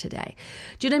podcasts podcast today.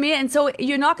 Do you know what I mean? And so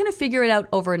you're not going to figure it out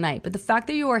overnight, but the fact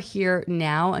that you are here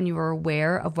now and you are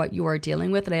aware of what you are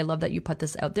dealing with, and I love that you put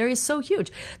this out there, is so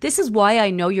huge. This is why I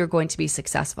know you're going to be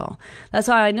successful. That's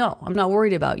how I know. I'm not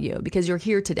worried about you because you're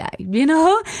here today, you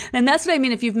know? And that's what I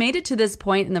mean. If you've made it to this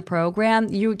point in the program,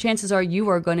 chances are you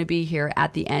are going to be here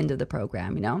at the end of the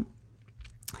program, you know?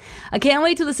 I can't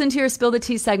wait to listen to your Spill the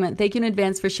Tea segment. Thank you in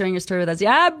advance for sharing your story with us.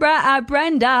 Yeah,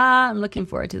 Brenda. I'm looking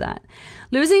forward to that.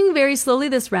 Losing very slowly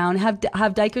this round. Have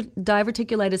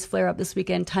diverticulitis flare up this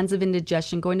weekend. Tons of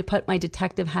indigestion. Going to put my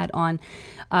detective hat on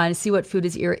to see what food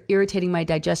is irritating my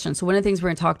digestion. So one of the things we're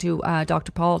going to talk to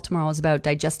Dr. Paul tomorrow is about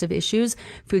digestive issues,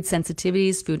 food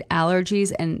sensitivities, food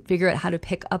allergies, and figure out how to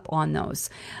pick up on those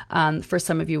for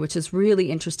some of you, which is really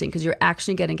interesting because you're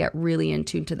actually going to get really in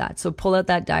tune to that. So pull out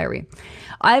that diary.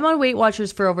 I'm on Weight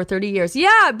Watchers for over 30 years.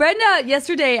 Yeah, Brenda,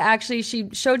 yesterday, actually, she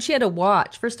showed she had a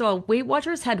watch. First of all, Weight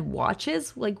Watchers had watches.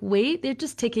 Like weight, they're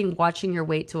just taking watching your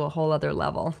weight to a whole other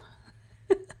level.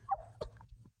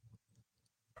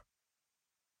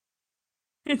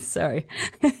 Sorry.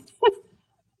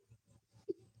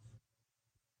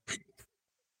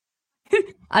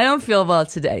 I don't feel well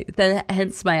today.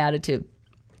 Hence my attitude.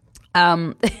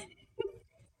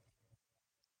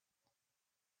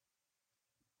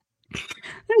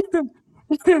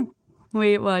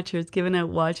 Weight Watchers giving out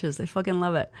watches. I fucking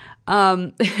love it.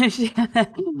 A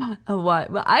watch.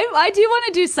 Well, I do want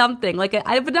to do something like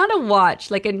but not a watch,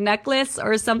 like a necklace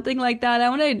or something like that. I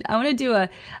want to do a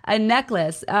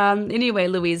necklace. Anyway,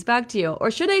 Louise, back to you.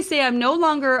 Or should I say I'm no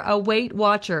longer a Weight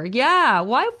Watcher? Yeah.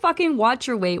 Why fucking watch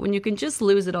your weight when you can just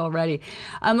lose it already?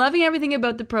 I'm loving everything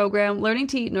about the program, learning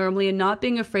to eat normally and not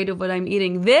being afraid of what I'm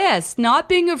eating. Not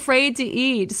being afraid to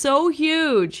eat. So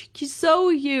huge. So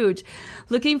huge.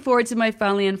 Looking forward to my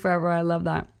family and forever. I love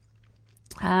that.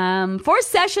 Fourth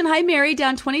session. Hi, Mary.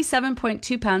 Down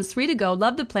 27.2 pounds. 3 to go.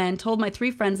 Love the plan. Told my 3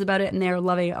 friends about it and they're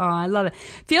loving it. Oh, I love it.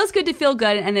 Feels good to feel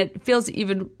good. And it feels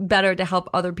even better to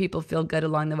help other people feel good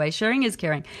along the way. Sharing is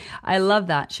caring. I love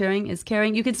that. Sharing is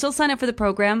caring. You can still sign up for the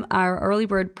program. Our early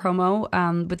bird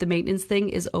promo with the maintenance thing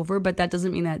is over, but that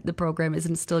doesn't mean that the program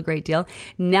isn't still a great deal.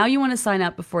 Now you want to sign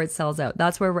up before it sells out.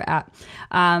 That's where we're at.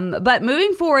 But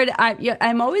moving forward,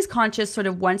 I'm always conscious sort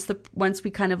of once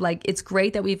we kind of like, it's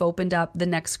great that we've opened up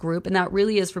the next group, and that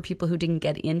really is for people who didn't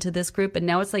get into this group, and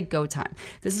now it's like go time.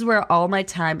 This is where all my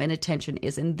time and attention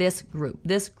is, in this group.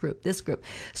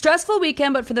 Stressful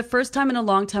weekend, but for the first time in a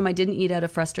long time I didn't eat out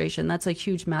of frustration. That's a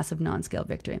huge, massive non-scale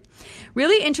victory.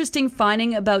 Really interesting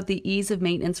finding about the ease of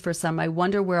maintenance for some. I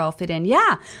wonder where I'll fit in.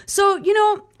 Yeah, so you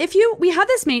know, we have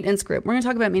this maintenance group. We're going to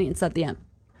talk about maintenance at the end.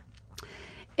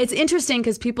 It's interesting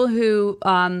because people who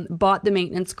bought the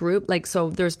maintenance group, like, so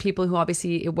there's people who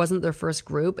obviously it wasn't their first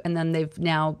group, and then they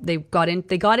got in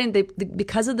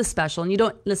because of the special. And you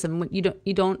don't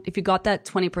if you got that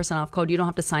 20% off code, you don't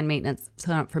have to sign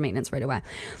up for maintenance right away.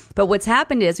 But what's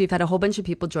happened is we've had a whole bunch of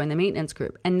people join the maintenance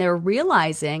group, and they're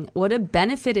realizing what a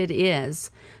benefit it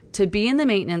is to be in the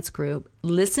maintenance group,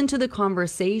 listen to the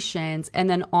conversations, and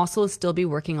then also still be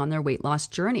working on their weight loss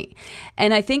journey.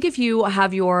 And I think if you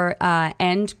have your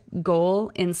end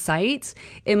goal in sight,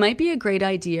 it might be a great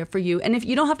idea for you. And if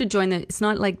you don't have to join it's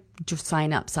not like just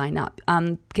sign up.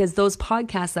 Because those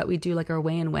podcasts that we do, like our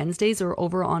Weigh-In Wednesdays, are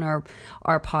over on our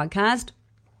podcast.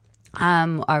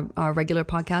 Our regular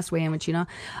podcast, Weigh In with Gina,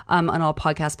 on all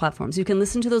podcast platforms. You can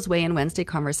listen to those Weigh-In Wednesday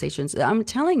conversations. I'm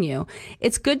telling you,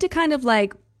 it's good to kind of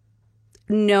like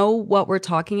know what we're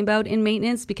talking about in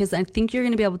maintenance, because I think you're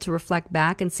going to be able to reflect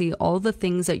back and see all the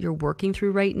things that you're working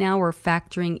through right now or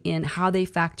factoring in, how they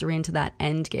factor into that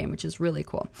end game, which is really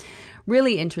cool.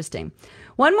 Really interesting.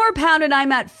 1 more pound and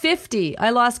I'm at 50. I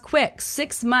lost quick.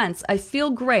 6 months. I feel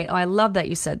great. Oh, I love that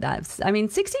you said that. I mean,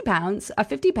 50 pounds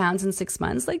in 6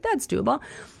 months, like that's doable.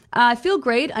 I feel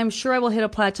great. I'm sure I will hit a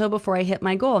plateau before I hit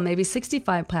my goal, maybe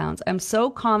 65 pounds. I'm so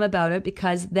calm about it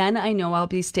because then I know I'll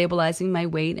be stabilizing my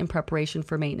weight in preparation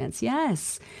for maintenance.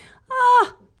 Yes.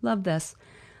 Love this.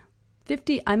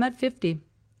 50. I'm at 50.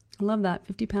 I love that.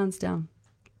 50 pounds down.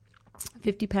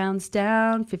 50 pounds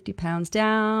down. 50 pounds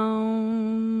down.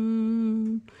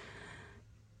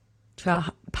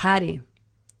 Patty.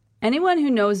 Anyone who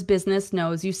knows business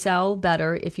knows you sell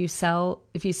better if you sell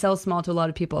small to a lot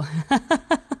of people.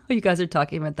 You guys are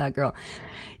talking about that girl.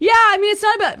 Yeah, I mean, it's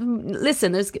not about,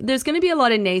 listen, there's going to be a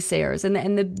lot of naysayers. And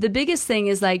the biggest thing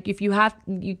is like, she's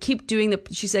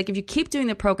like, if you keep doing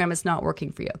the program, it's not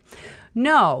working for you.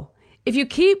 No, if you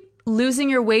keep losing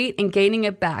your weight and gaining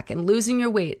it back, and losing your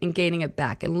weight and gaining it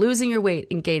back, and losing your weight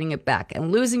and gaining it back,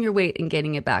 and losing your weight and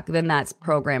gaining it back, then that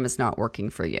program is not working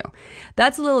for you.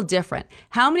 That's a little different.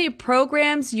 How many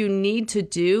programs you need to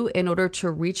do in order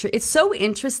to reach it's so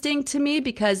interesting to me,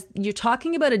 because you're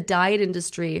talking about a diet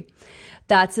industry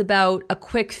that's about a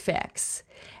quick fix.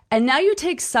 And now you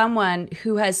take someone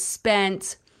who has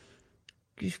spent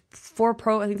I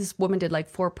think this woman did like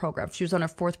 4 programs. She was on her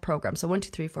 4th program. So 1, 2,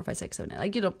 3, 4, 5, 6, 7, 8,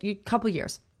 like, a couple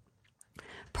years.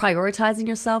 Prioritizing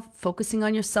yourself, focusing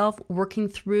on yourself, working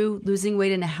through losing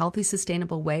weight in a healthy,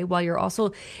 sustainable way, while you're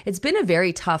also, it's been a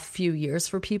very tough few years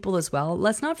for people as well.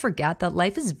 Let's not forget that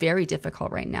life is very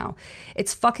difficult right now.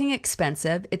 It's fucking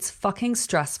expensive. It's fucking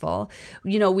stressful.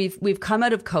 We've come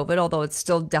out of COVID, although it's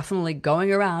still definitely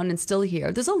going around and still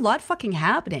here. There's a lot fucking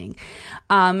happening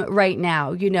right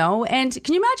now, and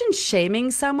can you imagine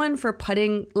shaming someone for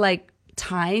putting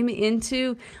time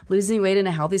into losing weight in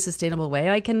a healthy, sustainable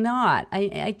way? I cannot.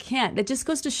 I can't. It just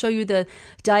goes to show you the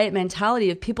diet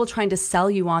mentality of people trying to sell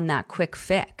you on that quick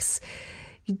fix.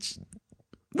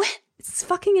 What? It's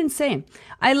fucking insane.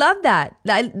 I love that.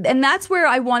 And that's where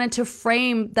I wanted to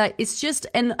frame that. It's just,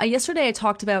 and yesterday I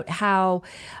talked about how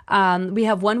we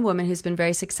have one woman who's been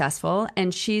very successful,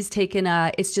 and she's taken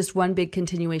it's just one big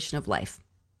continuation of life.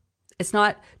 It's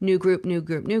not new group, new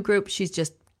group, new group. She's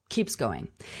just keeps going.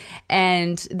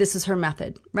 And this is her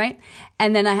method, right?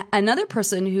 And then another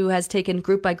person who has taken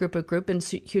group by group of group and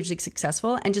hugely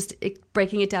successful, and just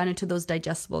breaking it down into those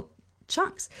digestible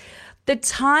chunks. The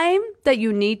time that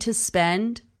you need to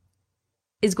spend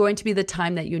is going to be the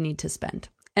time that you need to spend.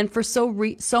 And for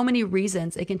so many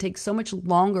reasons, it can take so much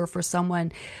longer for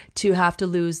someone to have to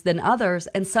lose than others.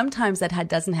 And sometimes that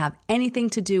doesn't have anything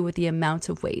to do with the amount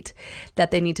of weight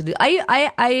that they need to do.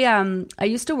 I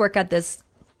used to work at this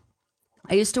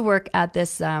I used to work at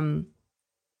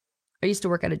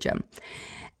a gym,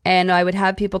 and I would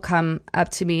have people come up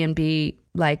to me and be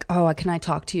like, "Oh, can I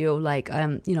talk to you?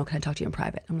 Can I talk to you in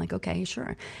private?" I'm like, "Okay,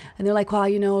 sure." And they're like, "Well,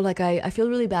 I feel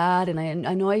really bad, and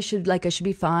I know I should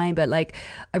be fine, but I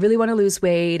really want to lose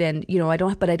weight, and I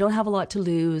don't have a lot to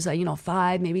lose.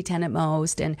 5, maybe 10 at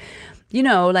most, and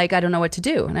I don't know what to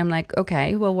do." And I'm like,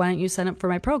 "Okay, well, why don't you sign up for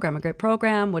my program? A great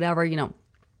program, whatever,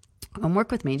 Come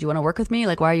work with me. Do you want to work with me?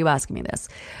 Why are you asking me this?"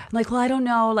 I'm like, "Well, I don't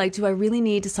know. Do I really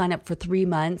need to sign up for 3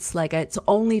 months? It's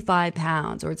only 5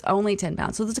 pounds or it's only 10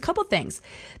 pounds. So there's a couple things.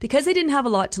 Because they didn't have a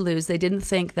lot to lose, they didn't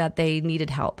think that they needed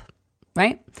help,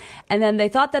 right? And then they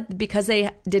thought that because they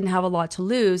didn't have a lot to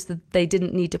lose, that they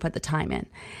didn't need to put the time in.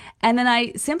 And then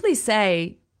I simply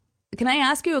say, "Can I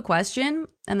ask you a question?"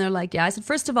 And they're like, "Yeah." I said,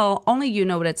 "First of all, only you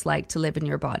know what it's like to live in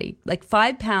your body.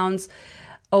 5 pounds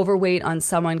overweight on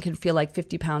someone can feel like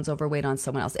 50 pounds overweight on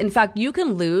someone else. In fact, you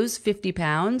can lose 50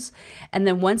 pounds. And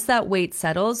then once that weight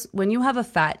settles, when you have a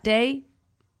fat day,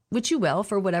 which you will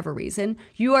for whatever reason,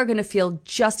 you are going to feel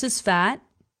just as fat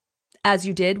as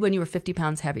you did when you were 50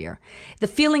 pounds heavier. The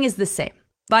feeling is the same.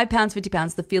 5 pounds, 50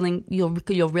 pounds, the feeling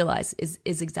you'll realize is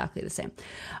exactly the same.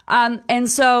 And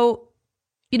so,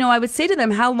 I would say to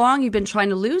them, "How long you've been trying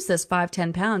to lose this 5,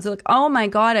 10 pounds? They're like, "Oh my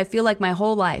God, I feel like my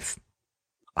whole life.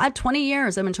 20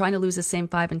 years I've been trying to lose the same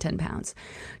 5 and 10 pounds.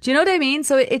 Do you know what I mean?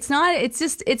 So it's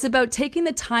about taking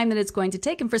the time that it's going to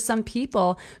take. And for some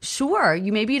people, sure,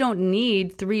 maybe you don't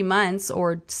need 3 months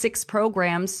or 6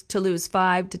 programs to lose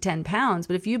 5 to 10 pounds.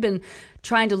 But if you've been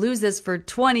trying to lose this for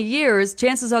 20 years,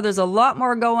 chances are there's a lot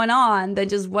more going on than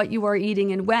just what you are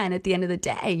eating and when at the end of the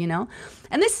day,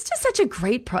 And this is just such a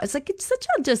great it's such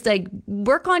a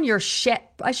work on your shit.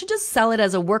 I should just sell it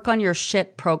as a work on your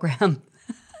shit program.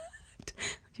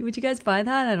 Would you guys buy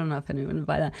that? I don't know if anyone would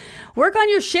buy that. Work on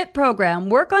your shit program.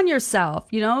 Work on yourself,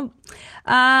 What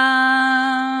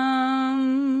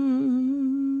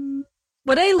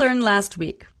I learned last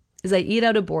week is I eat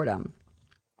out of boredom.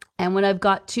 And when I've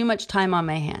got too much time on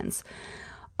my hands,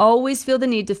 always feel the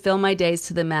need to fill my days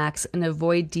to the max and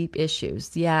avoid deep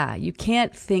issues. Yeah, you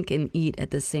can't think and eat at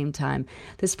the same time.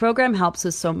 This program helps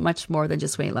us so much more than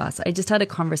just weight loss. I just had a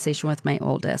conversation with my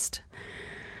oldest.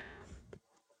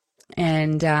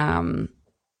 And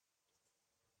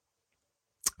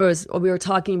we were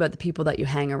talking about the people that you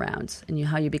hang around and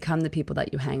how you become the people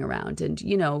that you hang around. And,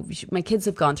 my kids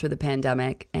have gone through the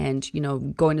pandemic and,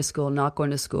 going to school, not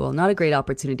going to school, not a great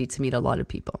opportunity to meet a lot of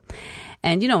people.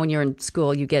 And, when you're in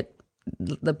school, you get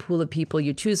the pool of people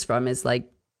you choose from is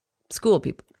school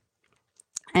people.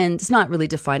 And it's not really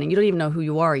defining. You don't even know who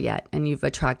you are yet. And you've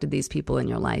attracted these people in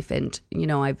your life. And,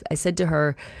 I said to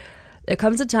her, there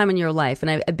comes a time in your life, and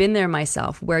I've been there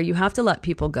myself, where you have to let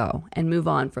people go and move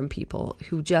on from people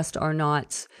who just are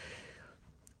not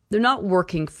they're not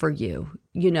working for you,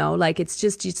 like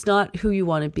it's not who you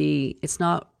want to be. It's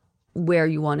not where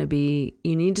you want to be.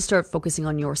 You need to start focusing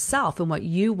on yourself and what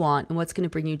you want and what's going to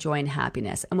bring you joy and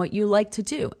happiness and what you like to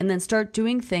do. And then start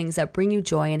doing things that bring you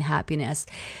joy and happiness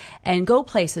and go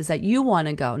places that you want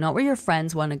to go, not where your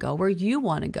friends want to go, where you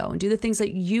want to go, and do the things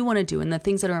that you want to do and the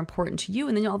things that are important to you.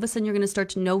 And then all of a sudden you're going to start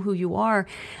to know who you are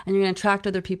and you're going to attract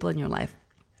other people in your life.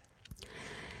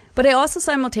 But I also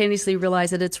simultaneously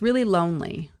realize that it's really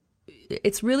lonely.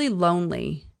 It's really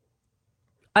lonely.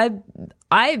 I've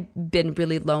been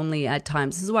really lonely at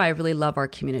times. This is why I really love our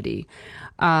community.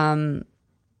 I've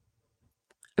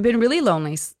been really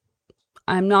lonely.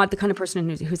 I'm not the kind of person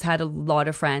who's had a lot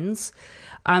of friends.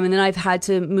 And then I've had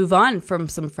to move on from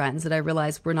some friends that I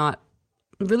realized were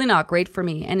really not great for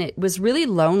me. And it was really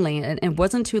lonely. And it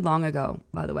wasn't too long ago,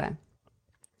 by the way.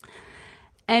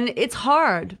 And it's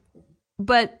hard,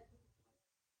 but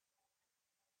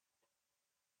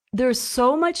there's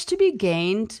so much to be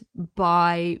gained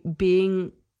by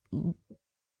being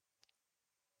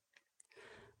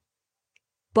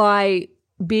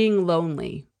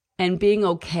lonely and being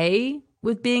okay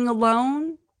with being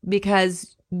alone,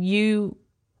 because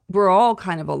we're all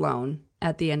kind of alone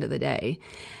at the end of the day.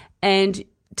 And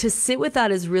to sit with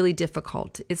that is really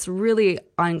difficult. It's really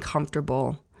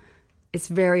uncomfortable. It's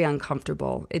very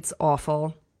uncomfortable. It's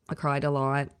awful. I cried a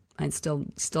lot. I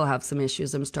still have some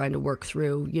issues I'm trying to work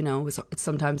through.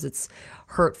 Sometimes it's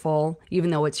hurtful,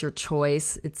 even though it's your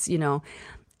choice. It's, and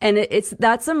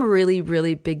that's some really,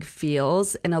 really big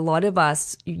feels. And a lot of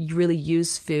us really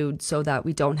use food so that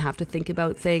we don't have to think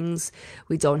about things.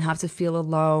 We don't have to feel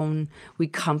alone.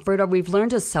 We've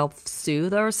learned to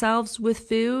self-soothe ourselves with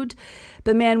food.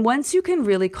 But man, once you can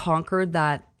really conquer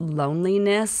that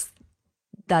loneliness,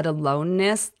 that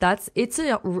aloneness,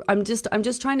 I'm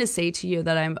just trying to say to you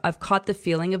that I've caught the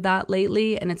feeling of that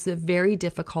lately, and it's a very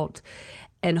difficult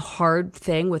and hard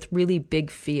thing with really big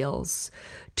feels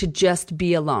to just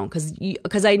be alone,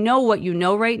 because I know what you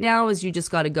know right now is you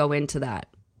just got to go into that.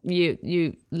 You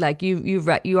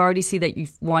already see that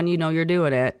you're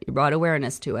doing it. You brought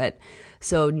awareness to it,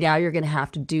 so now you're going to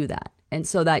have to do that, and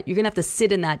so that you're going to have to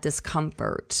sit in that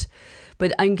discomfort.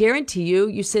 But I guarantee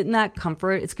you sit in that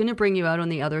comfort, it's going to bring you out on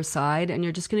the other side, and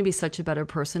you're just going to be such a better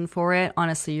person for it.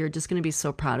 Honestly, you're just going to be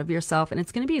so proud of yourself, and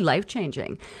it's going to be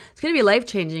life-changing. It's going to be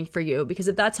life-changing for you, because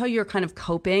if that's how you're kind of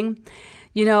coping,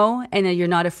 and you're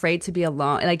not afraid to be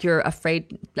alone, like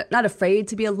not afraid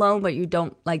to be alone, but you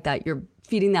don't like that, you're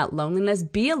feeding that loneliness,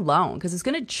 be alone, because it's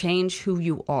going to change who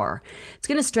you are. It's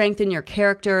going to strengthen your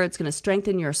character. It's going to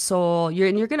strengthen your soul.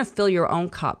 You're going to fill your own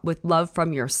cup with love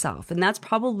from yourself. And that's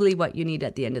probably what you need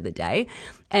at the end of the day.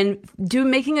 And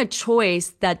making a choice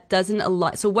that doesn't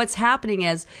allow. So what's happening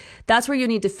is that's where you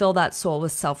need to fill that soul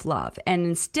with self-love. And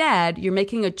instead, you're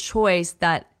making a choice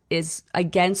that is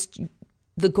against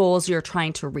the goals you're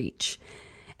trying to reach.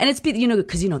 And it's,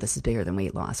 because this is bigger than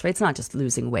weight loss, right? It's not just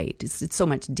losing weight. It's so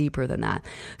much deeper than that.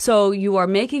 So you are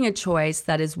making a choice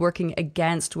that is working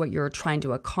against what you're trying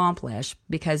to accomplish,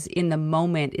 because in the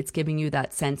moment, it's giving you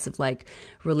that sense of like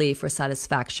relief or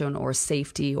satisfaction or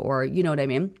safety, or, you know what I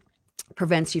mean?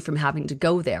 Prevents you from having to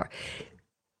go there.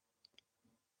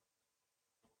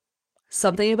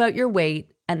 Something about your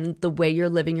weight and the way you're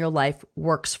living your life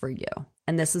works for you.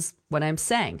 And this is what I'm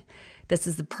saying. This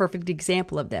is the perfect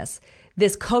example of this.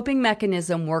 This coping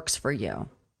mechanism works for you,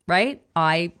 right?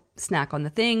 I snack on the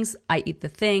things, I eat the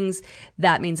things.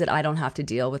 That means that I don't have to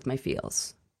deal with my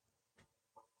feels,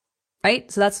 right?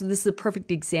 So this is a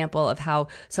perfect example of how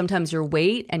sometimes your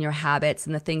weight and your habits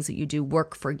and the things that you do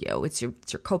work for you. It's your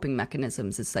coping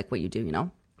mechanisms. It's like what you do,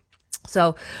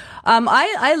 So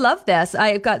I love this.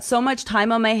 I've got so much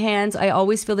time on my hands. I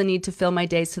always feel the need to fill my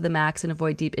days to the max and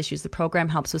avoid deep issues. The program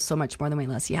helps with so much more than weight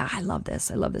loss. Yeah, I love this.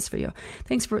 I love this for you.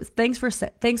 Thanks for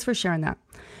sharing that.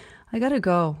 I gotta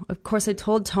go. Of course, I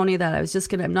told Tony that I'm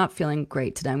not feeling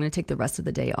great today. I'm gonna take the rest of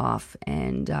the day off,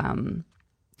 and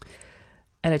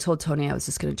I told Tony I was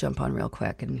just gonna jump on real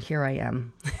quick, and here I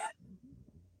am.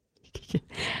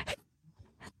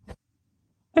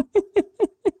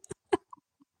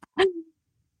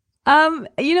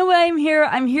 You know what? I'm here.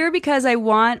 I'm here because I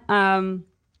want you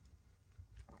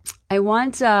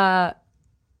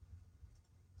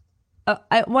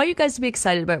guys to be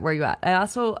excited about where you're at. I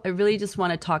really just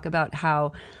want to talk about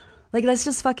how, like, let's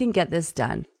just fucking get this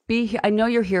done. be here. I know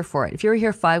you're here for it. If you're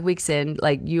here 5 weeks in,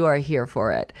 like, you are here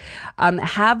for it.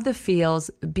 Have the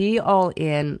feels, be all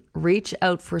in, reach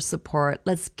out for support.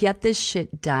 Let's get this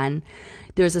shit done.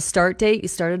 There's a start date. You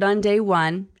started on day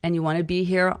 1 and you want to be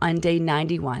here on day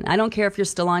 91. I don't care if you're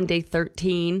still on day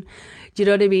 13. Do you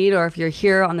know what I mean? Or if you're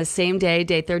here on the same day,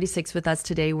 day 36 with us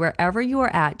today, wherever you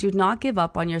are at, do not give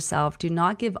up on yourself. Do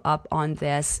not give up on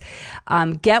this.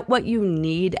 Get what you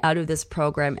need out of this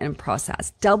program and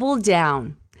process. Double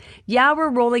down. Yeah,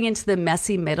 we're rolling into the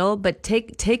messy middle, but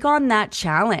take on that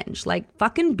challenge. Like,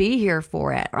 fucking be here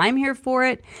for it. I'm here for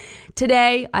it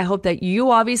today. I hope that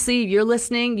you, obviously, you're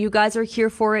listening. You guys are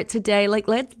here for it today. Like,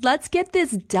 let's get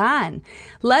this done.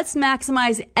 Let's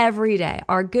maximize every day.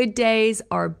 Our good days,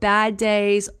 our bad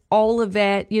days, all of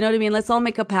it. You know what I mean? Let's all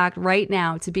make a pact right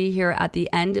now to be here at the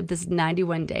end of this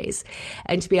 91 days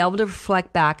and to be able to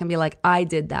reflect back and be like, I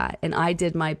did that and I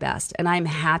did my best and I'm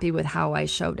happy with how I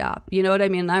showed up. You know what I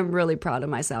mean? I'm really proud of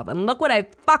myself and look what I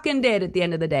fucking did at the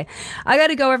end of the day. I got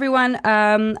to go, everyone.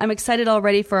 I'm excited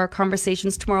already for our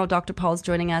conversations tomorrow. Dr. Paul's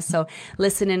joining us, so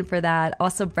listen in for that.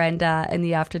 Also, Brenda in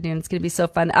the afternoon. It's going to be so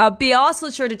fun. Be also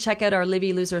sure to check out our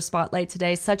Livy Loser Spotlight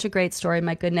today. Such a great story.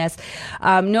 My goodness.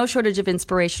 No shortage of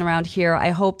inspiration around here. I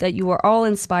hope that you are all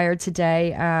inspired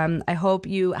today. I hope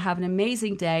you have an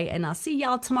amazing day, and I'll see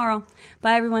y'all tomorrow.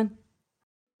 Bye, everyone.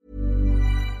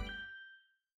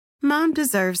 Mom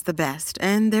deserves the best,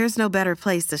 and there's no better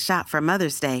place to shop for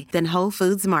Mother's Day than Whole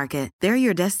Foods Market. They're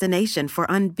your destination for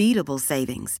unbeatable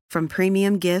savings, from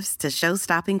premium gifts to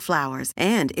show-stopping flowers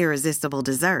and irresistible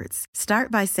desserts. Start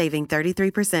by saving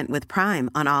 33% with Prime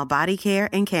on all body care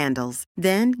and candles.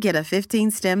 Then get a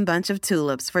 15-stem bunch of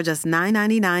tulips for just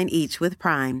 $9.99 each with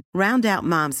Prime. Round out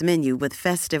Mom's menu with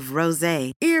festive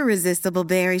rosé, irresistible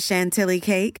berry chantilly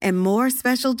cake, and more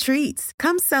special treats.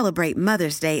 Come celebrate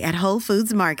Mother's Day at Whole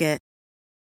Foods Market.